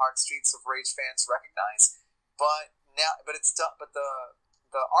most diehard Streets of Rage fans recognize, but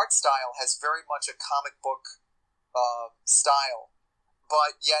the art style has very much a comic book style,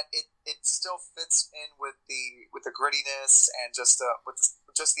 but yet it still fits in with the grittiness and just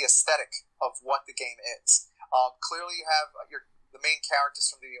the aesthetic of what the game is. Clearly, you have the main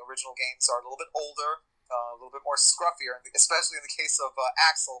characters from the original games are a little bit older, a little bit more scruffier, especially in the case of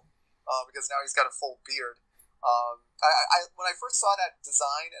Axel, because now he's got a full beard. When I first saw that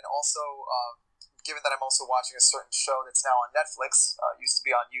design, and also given that I'm also watching a certain show that's now on Netflix, used to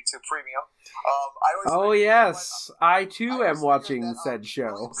be on YouTube Premium, I always Oh yes, I too am watching said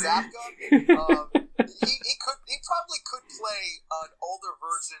show. Zapka, he probably could play an older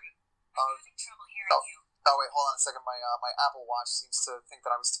version of. Oh wait, hold on a second. My Apple Watch seems to think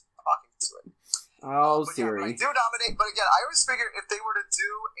that I was talking to it. Oh, But Siri. yeah, I do nominate, but again, I always figure if they were to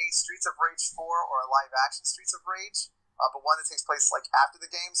do a Streets of Rage 4 or a live-action Streets of Rage, but one that takes place like after the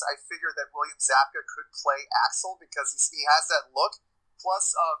games, I figure that William Zapka could play Axel because he has that look.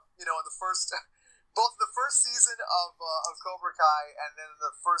 Plus, in the first, both the first season of Cobra Kai and then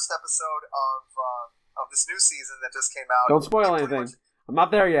the first episode of this new season that just came out. Don't spoil anything. I'm not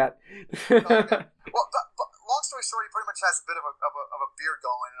there yet. Okay. Well, but long story short, he pretty much has a bit of a beard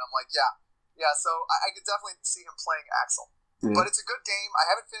going, and I'm like, yeah. So I could definitely see him playing Axel. Yeah. But it's a good game. I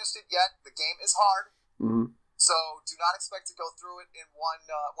haven't finished it yet. The game is hard, so do not expect to go through it in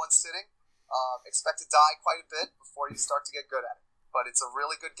one sitting. Expect to die quite a bit before you start to get good at it. But it's a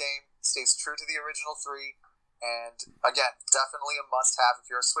really good game. It stays true to the original 3, and again, definitely a must-have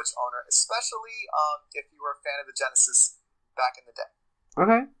if you're a Switch owner, especially if you were a fan of the Genesis back in the day.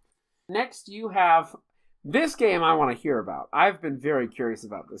 Okay. Next, you have this game I want to hear about. I've been very curious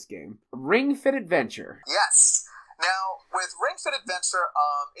about this game. Ring Fit Adventure. Yes. Now, with Ring Fit Adventure,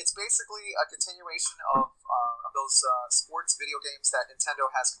 it's basically a continuation of those sports video games that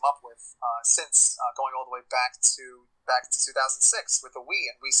Nintendo has come up with since going all the way back to 2006 with the Wii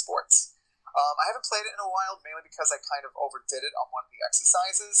and Wii Sports. I haven't played it in a while, mainly because I kind of overdid it on one of the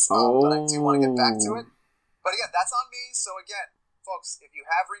exercises, but I do want to get back to it. But again, that's on me. So again, folks, if you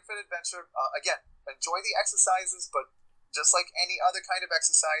have Ring Fit Adventure, again, enjoy the exercises, but just like any other kind of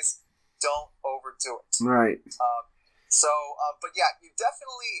exercise, don't overdo it. Right. But yeah, you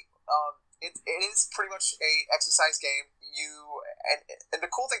definitely, it is pretty much a exercise game. And the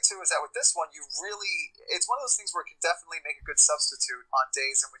cool thing too is that with this one, it's one of those things where it can definitely make a good substitute on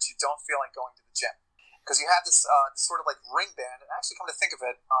days in which you don't feel like going to the gym. Because you have this sort of like ring band, and actually come to think of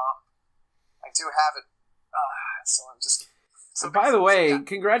it, I do have it, so I'm just... So by the way,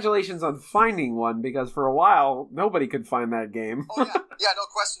 congratulations on finding one, because for a while, nobody could find that game. Oh, yeah, no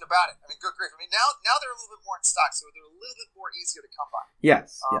question about it. I mean, good grief. I mean, now they're a little bit more in stock, so they're a little bit more easier to come by.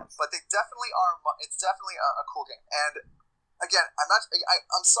 Yes. But they definitely are, it's definitely a cool game. And again,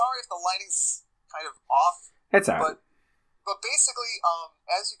 I'm sorry if the lighting's kind of off. It's all right. But basically,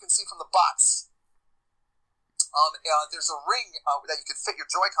 as you can see from the box, there's a ring that you can fit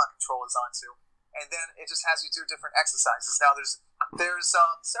your Joy-Con controllers onto. And then it just has you do different exercises. Now, there's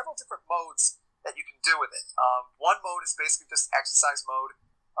several different modes that you can do with it. One mode is basically just exercise mode,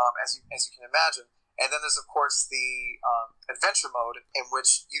 as you can imagine. And then there's, of course, the adventure mode, in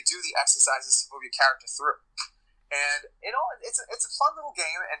which you do the exercises to move your character through. And, it's a fun little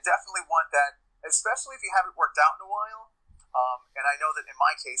game, and definitely one that, especially if you haven't worked out in a while, and I know that in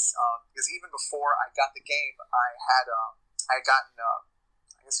my case, because even before I got the game, I had gotten...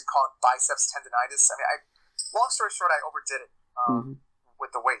 I guess you call it biceps tendonitis. I mean, long story short, I overdid it with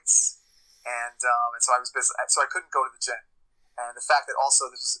the weights, and so I was busy, so I couldn't go to the gym. And the fact that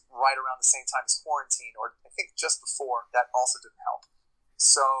also this was right around the same time as quarantine, or I think just before, that also didn't help.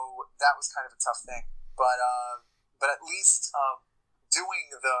 So that was kind of a tough thing. But at least doing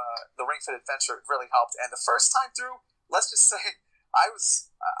the Ring Fit Adventure really helped. And the first time through, let's just say, I was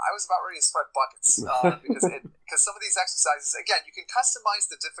about ready to sweat buckets because some of these exercises, again, you can customize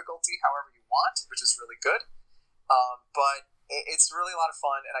the difficulty however you want, which is really good. But it's really a lot of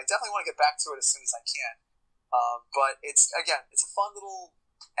fun, and I definitely want to get back to it as soon as I can. But it's a fun little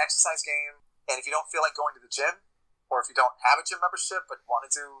exercise game, and if you don't feel like going to the gym, or if you don't have a gym membership but want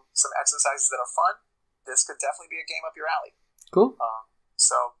to do some exercises that are fun, this could definitely be a game up your alley. Cool.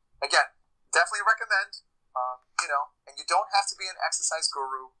 So again, definitely recommend. And you don't have to be an exercise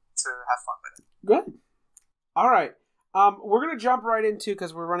guru to have fun with it. Good. All right. We're going to jump right into,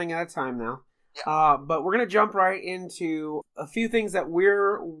 because we're running out of time now. Yeah. But we're going to jump right into a few things that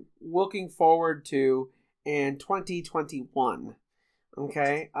we're looking forward to in 2021.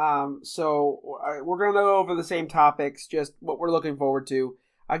 Okay. So we're going to go over the same topics, just what we're looking forward to.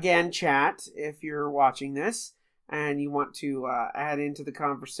 Again, chat, if you're watching this and you want to add into the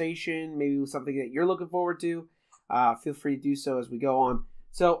conversation, maybe something that you're looking forward to, feel free to do so as we go on.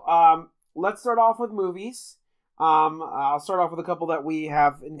 So let's start off with movies. I'll start off with a couple that we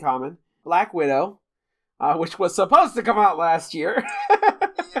have in common. Black Widow, which was supposed to come out last year.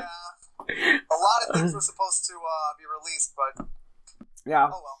 Yeah. A lot of things were supposed to be released, but yeah.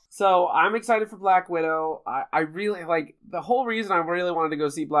 Oh well. So I'm excited for Black Widow. I really like the whole reason I really wanted to go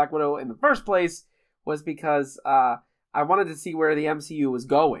see Black Widow in the first place was because I wanted to see where the MCU was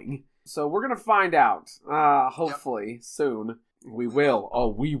going. So we're gonna find out. Hopefully soon. We will. Oh,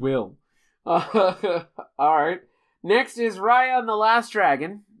 we will. All right. Next is Raya and the Last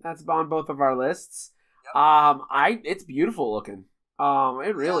Dragon. That's on both of our lists. Yep. It's beautiful looking.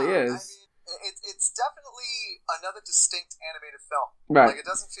 It really is. I mean, it's definitely another distinct animated film. Right. Like, it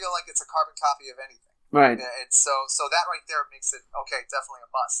doesn't feel like it's a carbon copy of anything. Right. It's so that right there makes it definitely a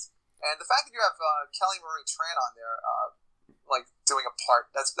must. And the fact that you have Kelly Marie Tran on there, like doing a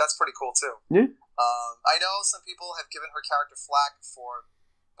part, that's pretty cool too. Yeah. I know some people have given her character flack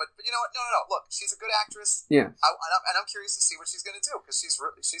but you know what? No. Look, she's a good actress. Yeah. And I'm curious to see what she's going to do because she's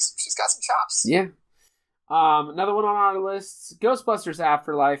got some chops. Yeah. Another one on our list, Ghostbusters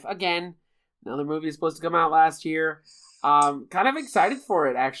Afterlife. Again, another movie supposed to come out last year. Kind of excited for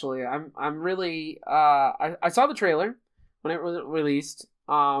it, actually. I'm really I saw the trailer when it was released.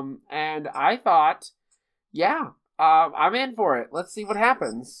 And I thought, yeah, I'm in for it. Let's see what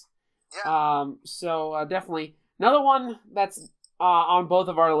happens. Yeah. So definitely another one that's on both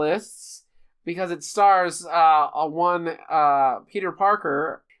of our lists because it stars Peter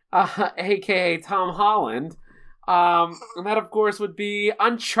Parker, aka Tom Holland. And that, of course, would be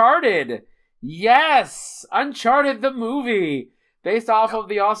Uncharted. Yes! Uncharted the movie, based off of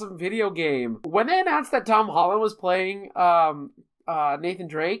the awesome video game. When they announced that Tom Holland was playing Nathan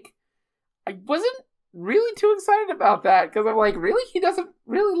Drake, I wasn't really too excited about that, because I'm like, really? He doesn't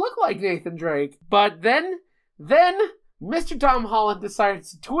really look like Nathan Drake. But then Mr. Tom Holland decided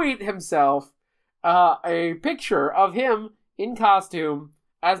to tweet himself a picture of him in costume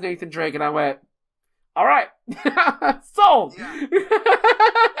as Nathan Drake, and I went, all right, sold. Yeah. I mean, again,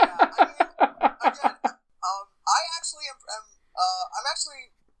 I'm actually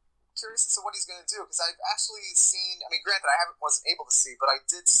curious as to what he's going to do, because I've actually seen. I mean, granted, wasn't able to see, but I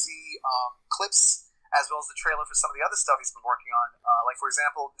did see clips as well as the trailer for some of the other stuff he's been working on. Like, for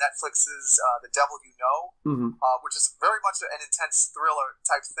example, Netflix's The Devil You Know, which is very much an intense thriller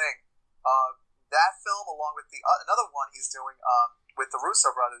type thing. That film, along with another one he's doing with the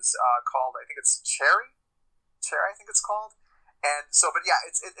Russo brothers called, I think it's Cherry, I think it's called. And so, but yeah,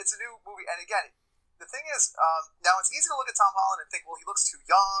 it's a new movie. And again, the thing is, now it's easy to look at Tom Holland and think, well, he looks too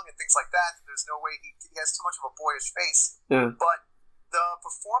young and things like that. There's no way he has too much of a boyish face. Yeah. But the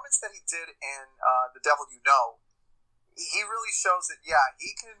performance that he did in The Devil You Know, he really shows that, yeah,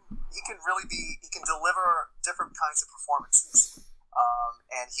 he can deliver different kinds of performances.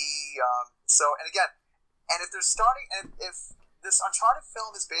 And if they're starting, and if this Uncharted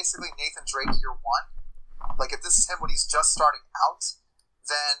film is basically Nathan Drake year one, like if this is him when he's just starting out,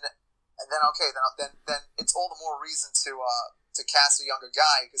 then it's all the more reason to cast a younger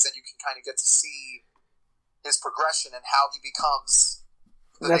guy, because then you can kind of get to see his progression and how he becomes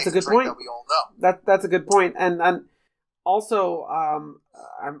the That's Nathan a good Drake point. that we all know. That's a good point. And also, I'm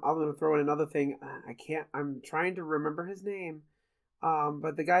going to throw in another thing. I'm trying to remember his name.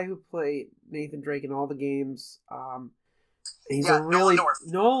 But the guy who played Nathan Drake in all the games, he's a really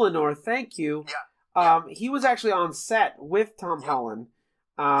Nolan North. Thank you. Yeah. He was actually on set with Tom Holland,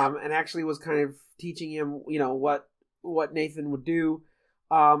 and actually was kind of teaching him, what Nathan would do.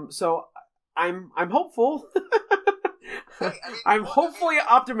 So I'm hopeful. Hey, I'm hopefully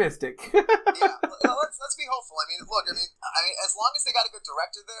optimistic. Yeah, let's be hopeful. I mean, look, as long as they got a good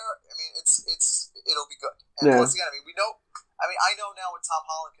director there, it'll be good. And once again, I know now what Tom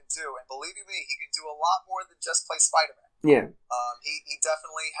Holland can do, and believe you me, he can do a lot more than just play Spider-Man. Yeah. He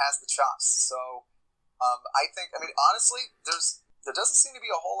definitely has the chops. So, I think, honestly, there doesn't seem to be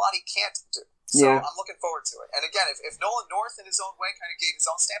a whole lot he can't do. So I'm looking forward to it. And again, if Nolan North in his own way kind of gave his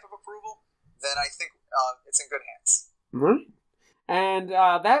own stamp of approval, then I think it's in good hands. Right. And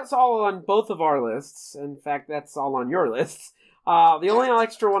that's all on both of our lists. In fact, that's all on your lists. The only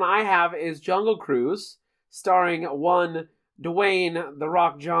extra one I have is Jungle Cruise, starring one Dwayne "The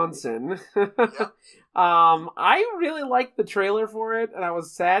Rock" Johnson. Yep. I really liked the trailer for it, and I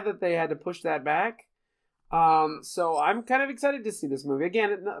was sad that they had to push that back. So I'm kind of excited to see this movie.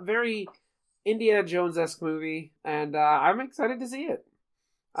 Again, a very Indiana Jones-esque movie, and I'm excited to see it.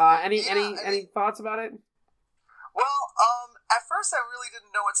 Any thoughts about it? Well, at first I really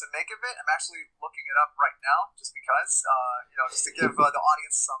didn't know what to make of it. I'm actually looking it up right now, just because, just to give the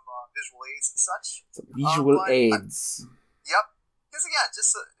audience some visual aids and such. Some visual aids. Yep. Because again,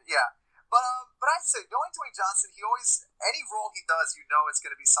 yeah. But I'd say knowing Dwayne Johnson, he always, any role he does, it's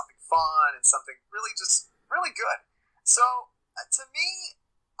going to be something fun and something really good. So to me,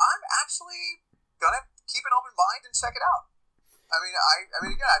 I'm actually gonna keep an open mind and check it out. I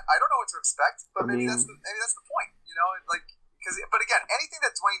mean, again, I don't know what to expect, but maybe that's the point, but again, anything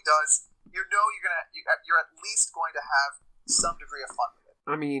that Dwayne does, you're at least going to have some degree of fun with it.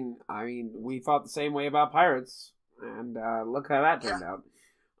 I mean, we thought the same way about Pirates, and look how that turned out.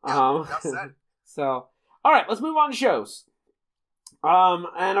 Enough said. So, all right, let's move on to shows.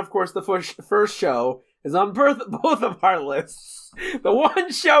 And of course, the first show is on both of our lists. The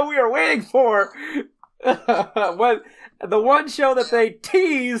one show we are waiting for, the one show that they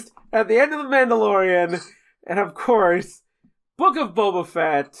teased at the end of The Mandalorian, and of course, Book of Boba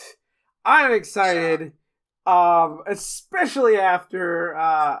Fett. I'm excited, especially after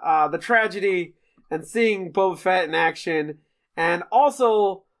the tragedy and seeing Boba Fett in action, and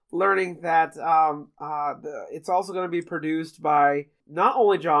also learning that it's also going to be produced by not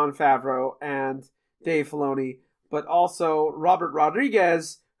only Jon Favreau and Dave Filoni, but also Robert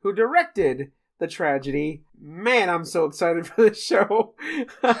Rodriguez, who directed the tragedy. Man, I'm so excited for this show.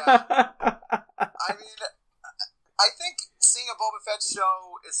 I mean, I think seeing a Boba Fett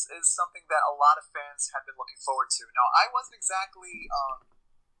show is something that a lot of fans have been looking forward to. Now, I wasn't exactly,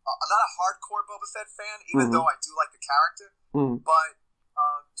 I'm not a hardcore Boba Fett fan, even though I do like the character, but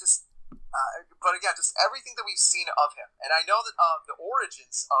again, just everything that we've seen of him. And I know that the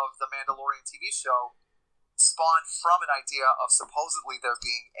origins of the Mandalorian TV show spawned from an idea of supposedly there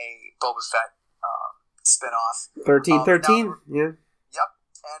being a Boba Fett spinoff. 1313, yeah. Yep.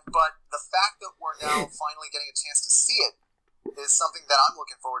 But the fact that we're now finally getting a chance to see it is something that I'm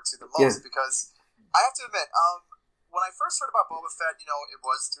looking forward to the most, because I have to admit, when I first heard about Boba Fett, it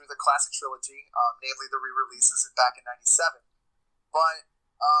was through the classic trilogy, namely the re-releases back in '97. But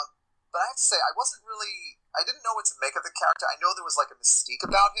I have to say, I didn't know what to make of the character. I know there was like a mystique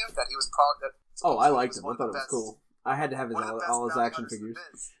about him, that he was probably... I liked him. I thought it was cool. I had to have all his action figures.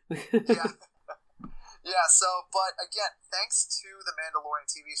 Yeah, but again, thanks to the Mandalorian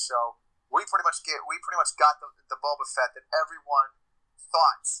TV show, we pretty much got the Boba Fett that everyone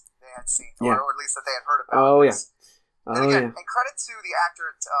thought they had seen, or at least that they had heard about. And credit to the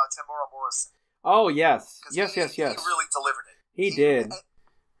actor Tamora Morrison. Oh yes, yes. He really delivered it. He did.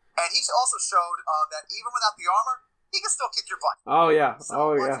 And he also showed that even without the armor, he can still kick your butt. Oh yeah,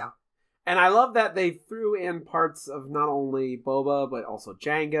 yeah. And I love that they threw in parts of not only Boba but also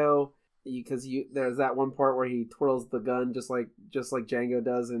Jango, because there's that one part where he twirls the gun just like Jango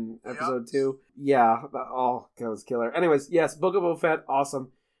does in episode 2. Yeah, that was killer. Anyways, yes, Book of Boba Fett,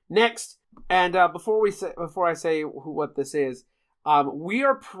 awesome. Next, and before I say what this is, we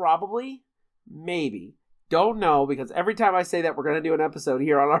are probably, maybe, don't know, because every time I say that we're going to do an episode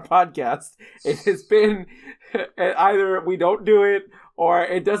here on our podcast, it has been either we don't do it or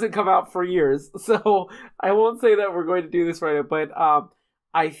it doesn't come out for years. So I won't say that we're going to do this right now, but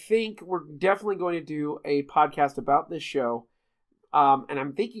I think we're definitely going to do a podcast about this show. And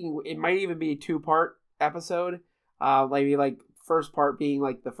I'm thinking it might even be a 2-part episode. Maybe like first part being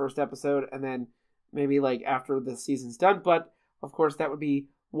like the first episode, and then maybe like after the season's done. But of course that would be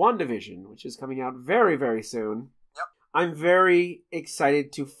WandaVision, which is coming out very, very soon. Yep. I'm very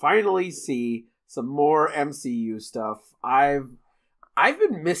excited to finally see some more MCU stuff. I've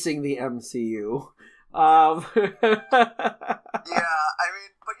been missing the MCU. Yeah, I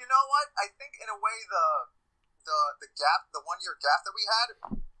mean, but you know what? I think in a way the gap, the 1-year gap that we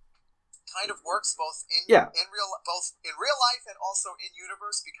had, kind of works both in real life and also in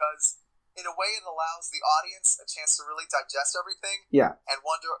universe, because in a way it allows the audience a chance to really digest everything. Yeah. And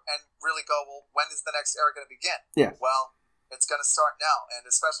wonder and really go, well, when is the next era going to begin? Yeah. Well, it's going to start now, and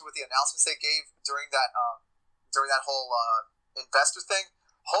especially with the announcements they gave during that whole investor thing.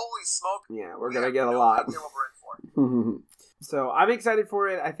 Holy smoke! Yeah, we're gonna get a lot. Idea what we're in for. So I'm excited for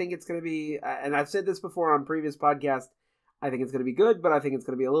it. I think it's gonna be, and I've said this before on previous podcasts, I think it's gonna be good, but I think it's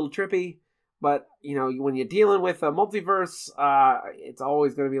gonna be a little trippy. But, when you're dealing with a multiverse, it's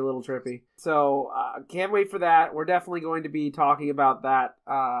always going to be a little trippy. So, can't wait for that. We're definitely going to be talking about that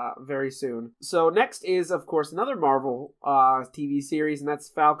very soon. So, next is, of course, another Marvel TV series, and that's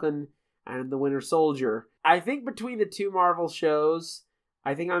Falcon and the Winter Soldier. I think between the two Marvel shows,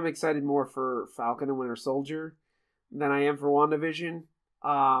 I think I'm excited more for Falcon and Winter Soldier than I am for WandaVision.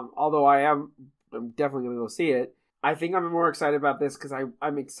 Although I'm definitely going to go see it. I think I'm more excited about this because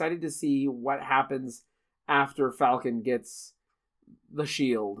I'm excited to see what happens after Falcon gets the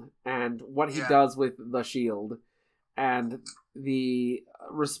shield and what he does with the shield and the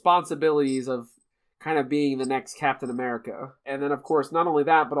responsibilities of kind of being the next Captain America. And then, of course, not only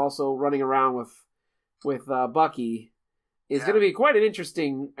that, but also running around with Bucky is going to be quite an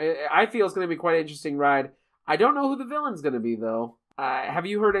interesting... I feel it's going to be quite an interesting ride. I don't know who the villain's going to be, though. Have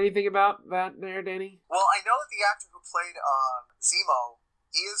you heard anything about that there, Danny? Well, I know that the actor who played Zemo,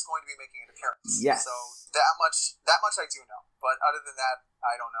 he is going to be making an appearance. Yes. So that much I do know. But other than that,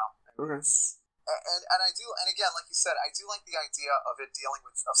 I don't know. Okay. And I do, and again, like you said, I do like the idea of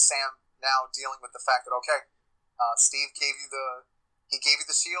Sam now dealing with the fact that Steve gave you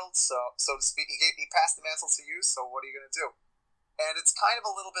the shield, so to speak. He passed the mantle to you. So what are you going to do? And it's kind of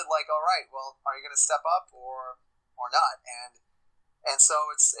a little bit like, all right, well, are you going to step up or not? And so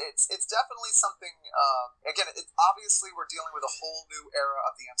it's definitely something. Again, obviously we're dealing with a whole new era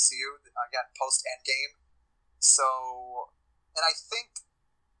of the MCU. Again, post Endgame. So, and I think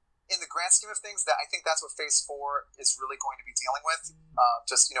in the grand scheme of things, I think that's what Phase 4 is really going to be dealing with.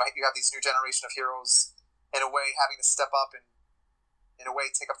 You have these new generation of heroes in a way having to step up and in a way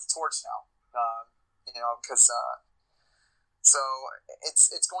take up the torch now. Because. So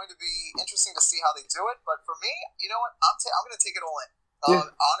it's going to be interesting to see how they do it. But for me, you know what? I'm going to take it all in.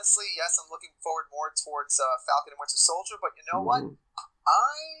 Honestly, yes, I'm looking forward more towards Falcon and Winter Soldier. But you know what?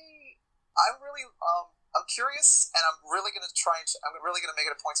 I'm really I'm curious, and I'm really going to I'm really going to make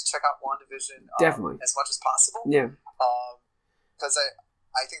it a point to check out WandaVision definitely as much as possible. Yeah. Because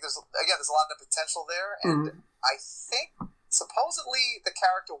I think there's a lot of potential there, and I think supposedly the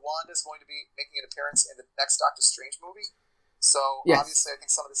character Wanda is going to be making an appearance in the next Doctor Strange movie. So, obviously, I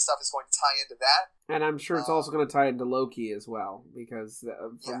think some of this stuff is going to tie into that. And I'm sure it's also going to tie into Loki as well, because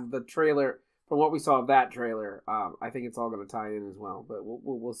from the trailer, from what we saw of that trailer, I think it's all going to tie in as well, but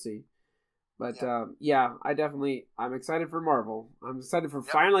we'll see. But, I'm excited for Marvel. I'm excited for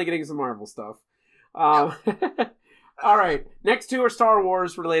finally getting some Marvel stuff. All right, next two are Star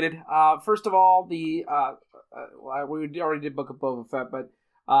Wars related. First of all, we already did Book of Boba Fett, but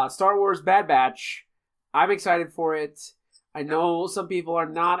Star Wars Bad Batch, I'm excited for it. I know some people are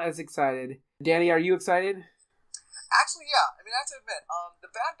not as excited. Danny, are you excited? Actually, yeah. I mean, I have to admit, the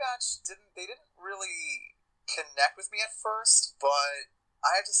Bad Batch didn't really connect with me at first, but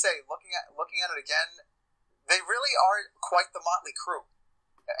I have to say, looking at it again, they really are quite the motley crew,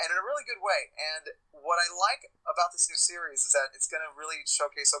 and in a really good way. And what I like about this new series is that it's going to really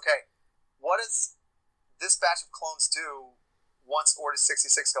showcase, what does this batch of clones do once Order 66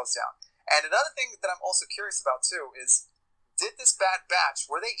 goes down? And another thing that I'm also curious about, too, is did this Bad Batch,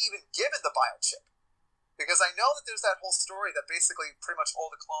 were they even given the biochip? Because I know that there's that whole story that basically pretty much all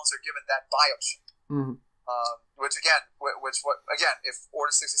the clones are given that biochip. Mm-hmm. Which again, if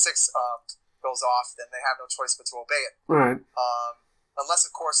Order 66 goes off, then they have no choice but to obey it. Right. Unless,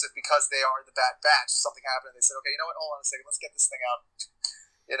 of course, because they are the Bad Batch, something happened and they said, okay, you know what, hold on a second, let's get this thing out.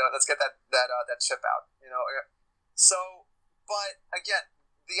 Let's get that chip out. So, but again,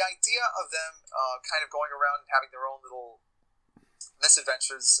 the idea of them kind of going around and having their own little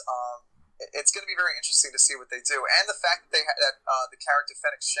misadventures, it's going to be very interesting to see what they do, and the fact that the character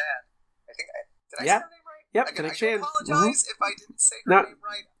Fennec Shan, I think, did I say her name right? Yep, Again, Fennec Shan. I apologize if I didn't say her name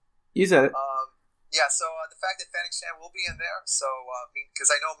right. You said it. So the fact that Fennec Shan will be in there, so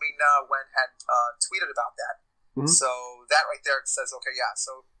because I know Ming-Na Wen had tweeted about that, so that right there says so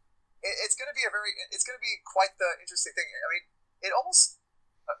it's going to be quite the interesting thing. I mean, it almost.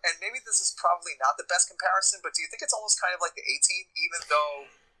 And maybe this is probably not the best comparison, but do you think it's almost kind of like the A-Team, even though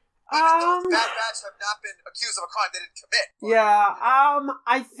the Bad Batch have not been accused of a crime they didn't commit?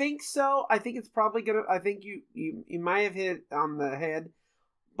 I think so. I think it's probably gonna. I think you might have hit on the head.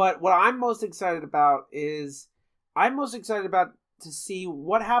 But what I'm most excited about is to see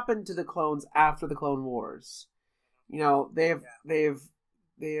what happened to the clones after the Clone Wars. They have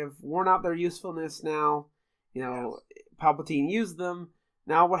worn out their usefulness now. Palpatine used them.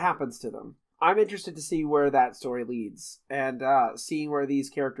 Now what happens to them? I'm interested to see where that story leads and seeing where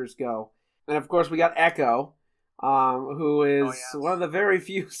these characters go. And of course we got Echo, who is one of the very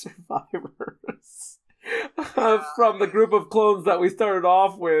few survivors. from the group of clones that we started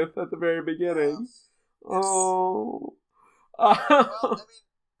off with at the very beginning. Yeah. Oh. Well,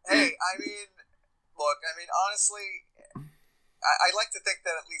 look, honestly, I like to think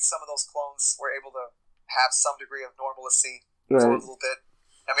that at least some of those clones were able to have some degree of normalcy for a little bit.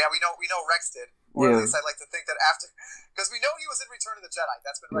 We know Rex did, or at least I like to think that after, because we know he was in Return of the Jedi.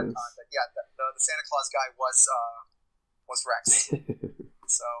 That's been retconned. But yeah, the Santa Claus guy was Rex.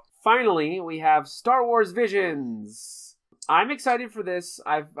 So finally, we have Star Wars Visions. I'm excited for this.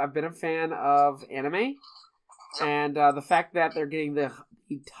 I've been a fan of anime, and the fact that they're getting the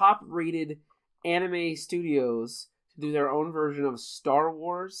top-rated anime studios to do their own version of Star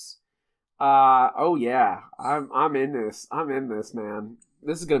Wars. Oh yeah, I'm in this. I'm in this, man.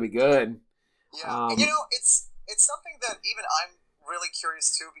 This is gonna be good. Yeah, and it's something that even I'm really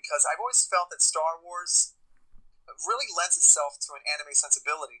curious too, because I've always felt that Star Wars really lends itself to an anime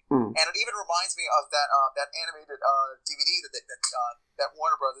sensibility, and it even reminds me of that animated DVD that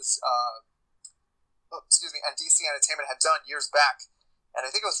Warner Brothers, and DC Entertainment had done years back. And I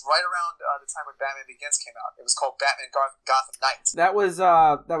think it was right around the time when Batman Begins came out. It was called Batman Gotham Knight. That was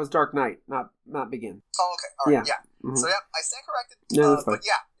Dark Knight, not Begin. Oh, okay, all right, yeah. Mm-hmm. So I stand corrected. But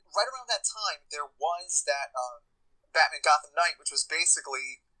yeah, right around that time, there was that Batman Gotham Knight, which was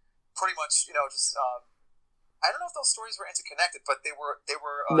basically pretty much just. I don't know if those stories were interconnected, but they were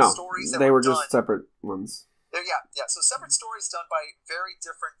stories that they were done. Just separate ones. Yeah. So separate stories done by very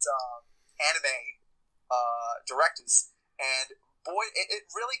different anime directors, and boy, it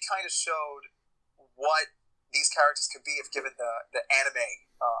really kind of showed what these characters could be if given the anime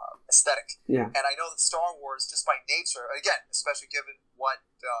aesthetic. Yeah. And I know that Star Wars, just by nature, again, especially given what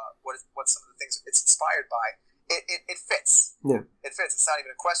some of the things it's inspired by, it fits. Yeah. It fits. It's not even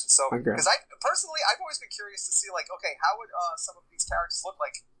a question. So, because I've always been curious to see, okay, how would some of these characters look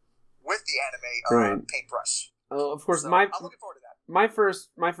like with the anime paintbrush? Oh, of course. So I'm looking forward to that. My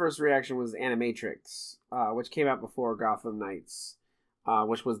first reaction was Animatrix, which came out before Gotham Knights,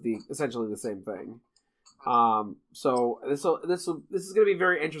 which was essentially the same thing. So this is going to be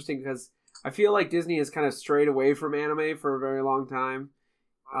very interesting because I feel like Disney has kind of strayed away from anime for a very long time.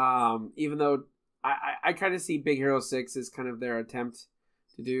 Even though I kind of see Big Hero 6 as kind of their attempt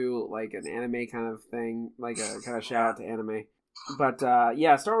to do like an anime kind of thing, like a kind of shout out to anime. But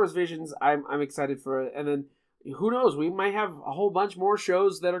yeah, Star Wars Visions, I'm excited for it, and then. Who knows? We might have a whole bunch more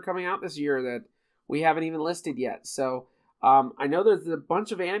shows that are coming out this year that we haven't even listed yet. So I know there's a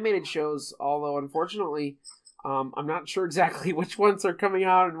bunch of animated shows, although unfortunately I'm not sure exactly which ones are coming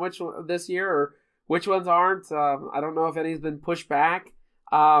out and which one this year or which ones aren't. I don't know if any's been pushed back.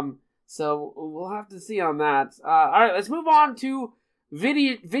 So we'll have to see on that. All right, let's move on to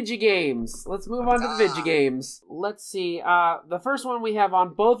Vidya games. Let's move on to the Vidya games. Let's see. The first one we have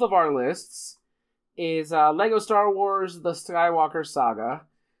on both of our lists is Lego Star Wars The Skywalker Saga,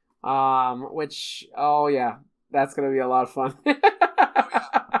 which, that's going to be a lot of fun. Oh, yeah,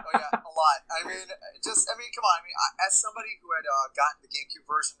 a lot. Come on. As somebody who had gotten the GameCube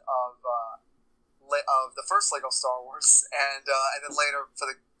version of the first Lego Star Wars, and then later for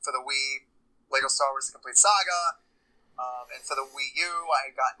the Wii, Lego Star Wars The Complete Saga, and for the Wii U,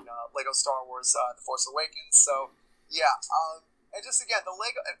 I had gotten Lego Star Wars The Force Awakens. So, yeah, and just again, the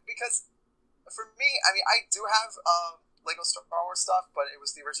Lego, because for me, I do have Lego Star Wars stuff, but it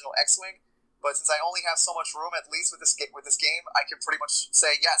was the original X-Wing. But since I only have so much room, at least with this game, I can pretty much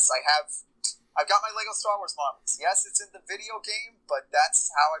say yes. I've got my Lego Star Wars models. Yes, it's in the video game, but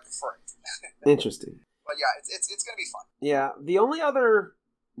that's how I prefer it. Interesting. But yeah, it's going to be fun. Yeah, the only other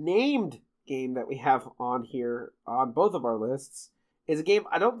named game that we have on here on both of our lists is a game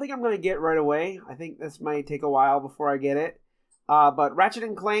I don't think I'm going to get right away. I think this might take a while before I get it. But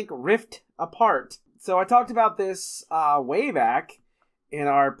Ratchet & Clank Rift Apart. So I talked about this way back in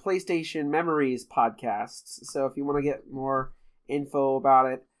our PlayStation Memories podcasts. So if you want to get more info about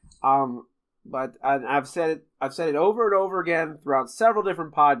it, but I've said it over and over again throughout several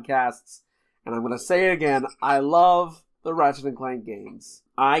different podcasts, and I'm going to say it again. I love the Ratchet & Clank games.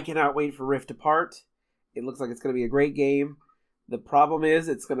 I cannot wait for Rift Apart. It looks like it's going to be a great game. The problem is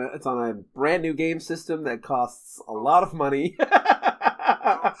it's on a brand new game system that costs a lot of money.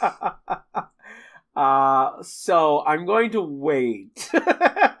 So I'm going to wait.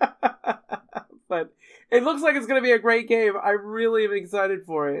 But it looks like it's going to be a great game. I really am excited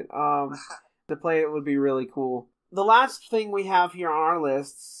for it. To play it would be really cool. The last thing we have here on our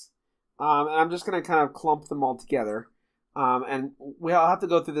lists, and I'm just going to kind of clump them all together. And we'll have to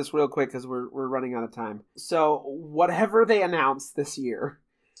go through this real quick because we're running out of time. So whatever they announced this year,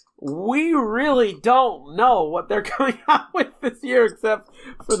 we really don't know what they're coming out with this year, except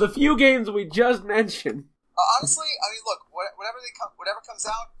for the few games we just mentioned. Honestly, I mean, look, whatever comes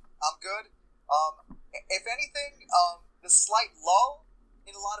out, I'm good. If anything, the slight lull,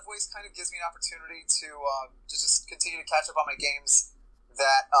 in a lot of ways, kind of gives me an opportunity to just continue to catch up on my games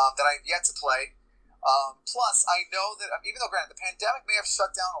that I've yet to play. Plus, I know that even though, granted, the pandemic may have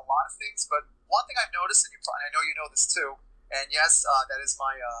shut down a lot of things, but one thing I've noticed, and I know you know this too, and yes, that is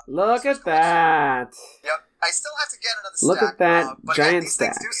my look at that. Yep, I still have to get another stack. Look at that but giant these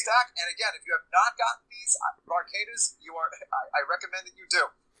stack. Things do stack, and again, if you have not gotten these arcaders, I recommend that you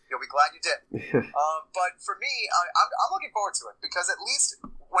do. You'll be glad you did. But for me, I'm looking forward to it because at least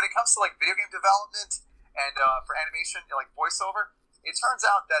when it comes to like video game development and for animation, like voiceover, it turns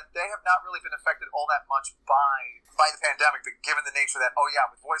out that they have not really been affected all that much by the pandemic. But given the nature that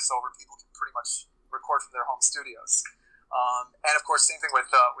with voiceover, people can pretty much record from their home studios. And of course, same thing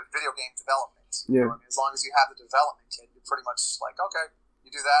with video game development. Yeah. I mean, as long as you have the development kit, you're pretty much like, okay,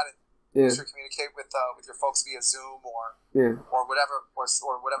 you do that and you should communicate with your folks via Zoom or whatever or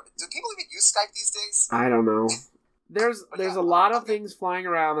whatever. Do people even use Skype these days? I don't know. There's a lot of things flying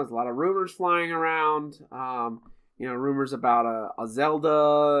around. There's a lot of rumors flying around. Rumors about a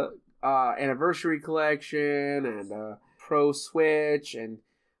Zelda anniversary collection and a Pro Switch and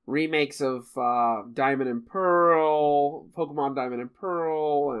remakes of Diamond and Pearl, Pokemon Diamond and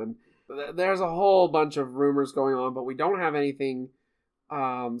Pearl, and there's a whole bunch of rumors going on, but we don't have anything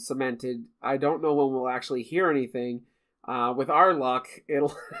cemented. I don't know when we'll actually hear anything. With our luck,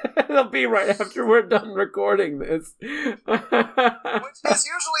 it'll be right after we're done recording this. Which is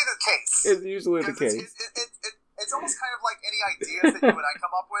usually the case. It's usually the case. It's almost kind of like any ideas that you and I come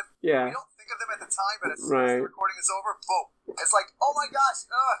up with. Yeah. We don't think of them at the time, but as soon as the recording is over, boom! It's like, oh my gosh,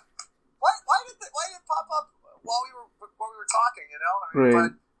 why did it pop up while we were talking? You know, right.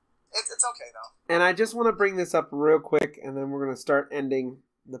 But it's okay though. And I just want to bring this up real quick, and then we're going to start ending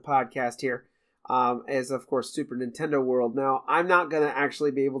the podcast here. As of course Super Nintendo World. Now, I'm not going to actually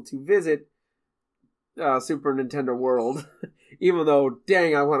be able to visit Super Nintendo World, even though,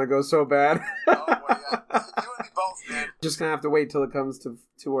 dang, I want to go so bad. Oh, well, yeah. You and me both, man. Just going to have to wait till it comes to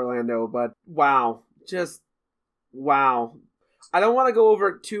Orlando, but wow. Just wow. I don't want to go over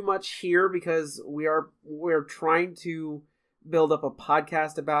it too much here because we're trying to build up a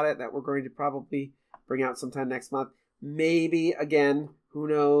podcast about it that we're going to probably bring out sometime next month. Maybe again, who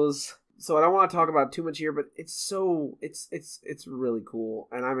knows? So I don't want to talk about too much here, but it's really cool,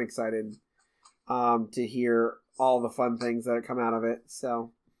 and I'm excited to hear all the fun things that come out of it.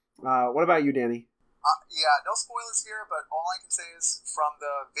 So, what about you, Danny? No spoilers here, but all I can say is from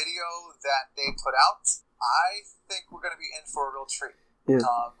the video that they put out, I think we're going to be in for a real treat. Yeah.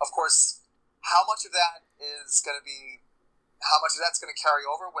 Of course, how much of that's going to carry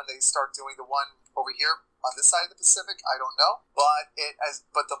over when they start doing the one over here on this side of the Pacific, I don't know. But I'll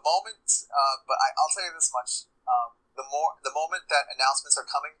tell you this much: the moment that announcements are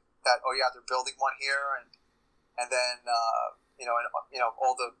coming that they're building one here, and then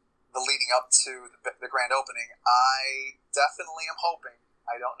all the leading up to the grand opening, I definitely am hoping.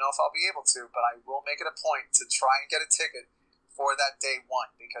 I don't know if I'll be able to, but I will make it a point to try and get a ticket for that day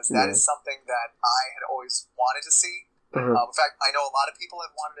one because that is something that I had always wanted to see. Uh-huh. In fact, I know a lot of people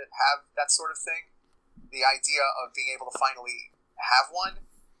have wanted to have that sort of thing. The idea of being able to finally have one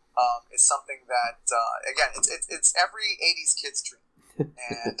is something that, again, it's every 80s kid's dream.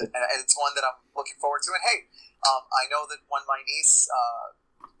 And it's one that I'm looking forward to. And hey, I know that when my niece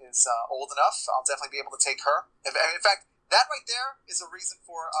is old enough, I'll definitely be able to take her. In fact, that right there is a reason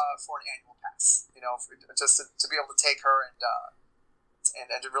for an annual pass. Just to be able to take her and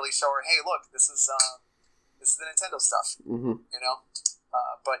to really show her, hey, look, this is the Nintendo stuff. Mm-hmm.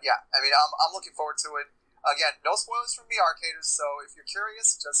 But yeah, I mean, I'm looking forward to it. Again, no spoilers from me, arcaders. So if you're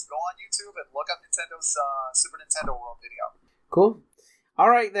curious, just go on YouTube and look up Nintendo's Super Nintendo World video. Cool. All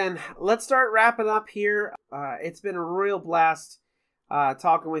right, then let's start wrapping up here. It's been a real blast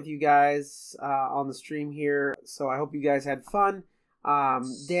talking with you guys on the stream here. So I hope you guys had fun.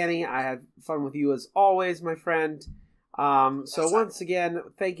 Danny, I had fun with you as always, my friend. So once again,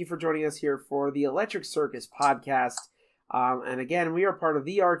 thank you for joining us here for the Electric Circus podcast. And again, we are part of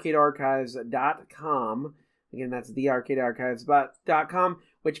thearcadearchives.com. Again, that's thearcadearchives.com,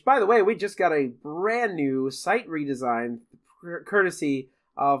 which, by the way, we just got a brand new site redesign courtesy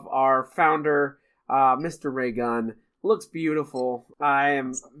of our founder, Mr. Ray Gunn. Looks beautiful. I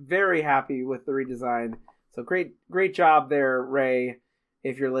am very happy with the redesign. So great job there, Ray,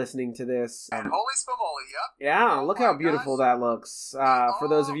 if you're listening to this. And holy spumoli, yep. Yeah, look how beautiful that looks. For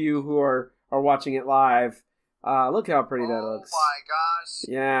those of you who are watching it live, look how pretty that looks. Oh my gosh.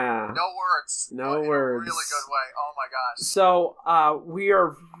 Yeah. No words. No but words. In a really good way. Oh my gosh. So we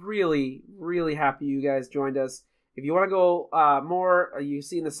are really, really happy you guys joined us. If you want to go more, you've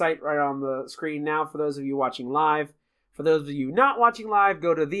seen the site right on the screen now for those of you watching live. For those of you not watching live,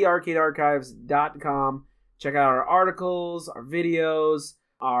 go to thearcadearchives.com. Check out our articles, our videos,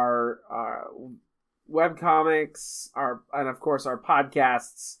 our webcomics, and of course our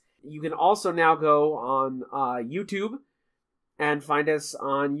podcasts. You can also now go on YouTube and find us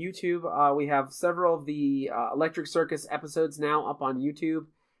on YouTube. We have several of the Electric Circus episodes now up on YouTube,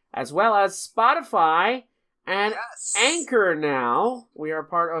 as well as Spotify and Anchor now. We are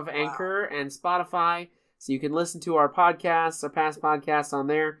part of Anchor and Spotify, so you can listen to our podcasts, our past podcasts on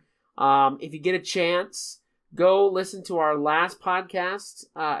there. If you get a chance, go listen to our last podcast,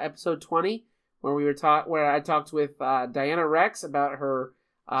 episode 20, where I talked with Diana Rex about her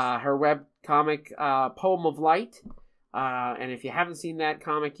web comic Poem of Light. And if you haven't seen that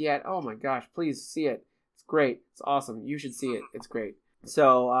comic yet, oh my gosh, please see it. It's great. It's awesome. You should see it. It's great.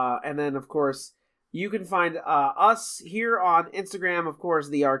 So, and then of course, you can find us here on Instagram, of course,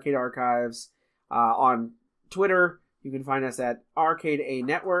 the Arcade Archives. On Twitter, you can find us at Arcade A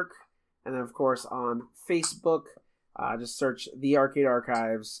Network. And then, of course, on Facebook, just search The Arcade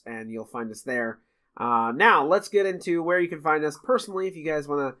Archives, and you'll find us there. Now, let's get into where you can find us personally if you guys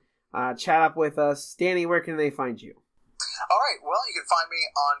want to chat up with us. Danny, where can they find you? All right. Well, you can find me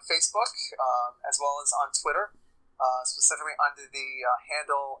on Facebook as well as on Twitter, specifically under the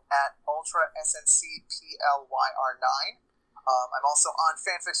handle at UltraSNCPLYR9. I'm also on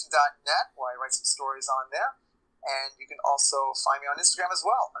fanfiction.net, where I write some stories on there. And you can also find me on Instagram as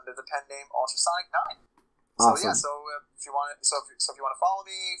well under the pen name Ultrasonic9. Awesome. So yeah, if you want to follow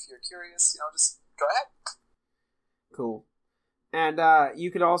me, if you're curious, just go ahead. Cool. And you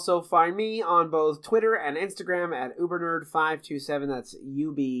can also find me on both Twitter and Instagram at UberNerd527. That's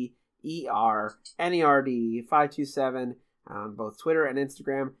UBERNERD 527 on both Twitter and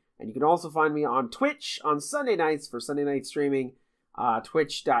Instagram. And you can also find me on Twitch on Sunday nights for Sunday night streaming.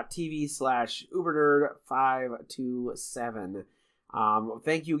 Twitch.tv/UberNerd527.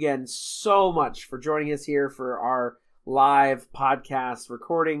 Thank you again so much for joining us here for our live podcast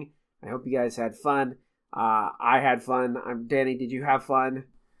recording. I hope you guys had fun. I had fun. Danny, did you have fun?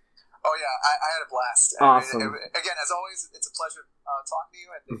 Oh yeah, I had a blast. Awesome. Again, as always, it's a pleasure talking to you,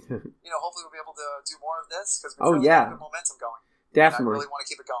 and hopefully we'll be able to do more of this because we have good momentum going. Definitely. And I really want to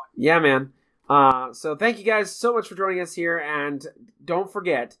keep it going. Yeah, man. So thank you guys so much for joining us here, and don't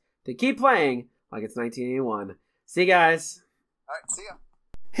forget to keep playing like it's 1981. See you guys. All right, see ya.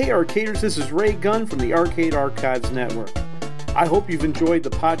 Hey Arcaders, this is Ray Gunn from the Arcade Archives Network. I hope you've enjoyed the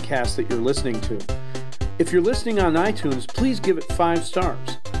podcast that you're listening to. If you're listening on iTunes, please give it 5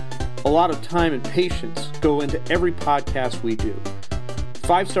 stars. A lot of time and patience go into every podcast we do.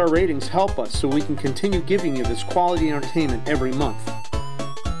 5-star ratings help us so we can continue giving you this quality entertainment every month.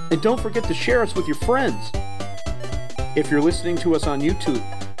 And don't forget to share us with your friends. If you're listening to us on YouTube,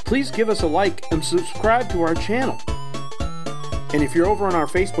 please give us a like and subscribe to our channel. And if you're over on our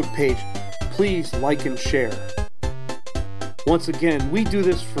Facebook page, please like and share. Once again, we do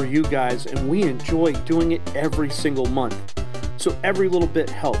this for you guys, and we enjoy doing it every single month. So every little bit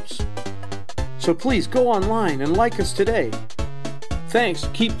helps. So please go online and like us today. Thanks,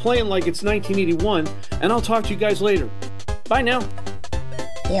 keep playing like it's 1981, and I'll talk to you guys later. Bye now.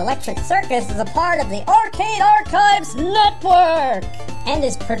 The Electric Circus is a part of the Arcade Archives Network and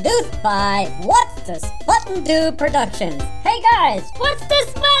is produced by What's This Button Do Productions. Hey guys, what's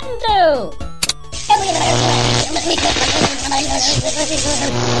this button do?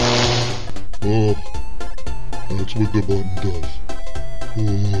 Oh, that's what the button does. Oh.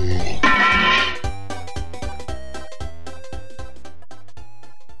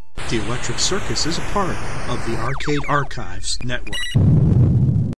 The Electric Circus is a part of the Arcade Archives Network.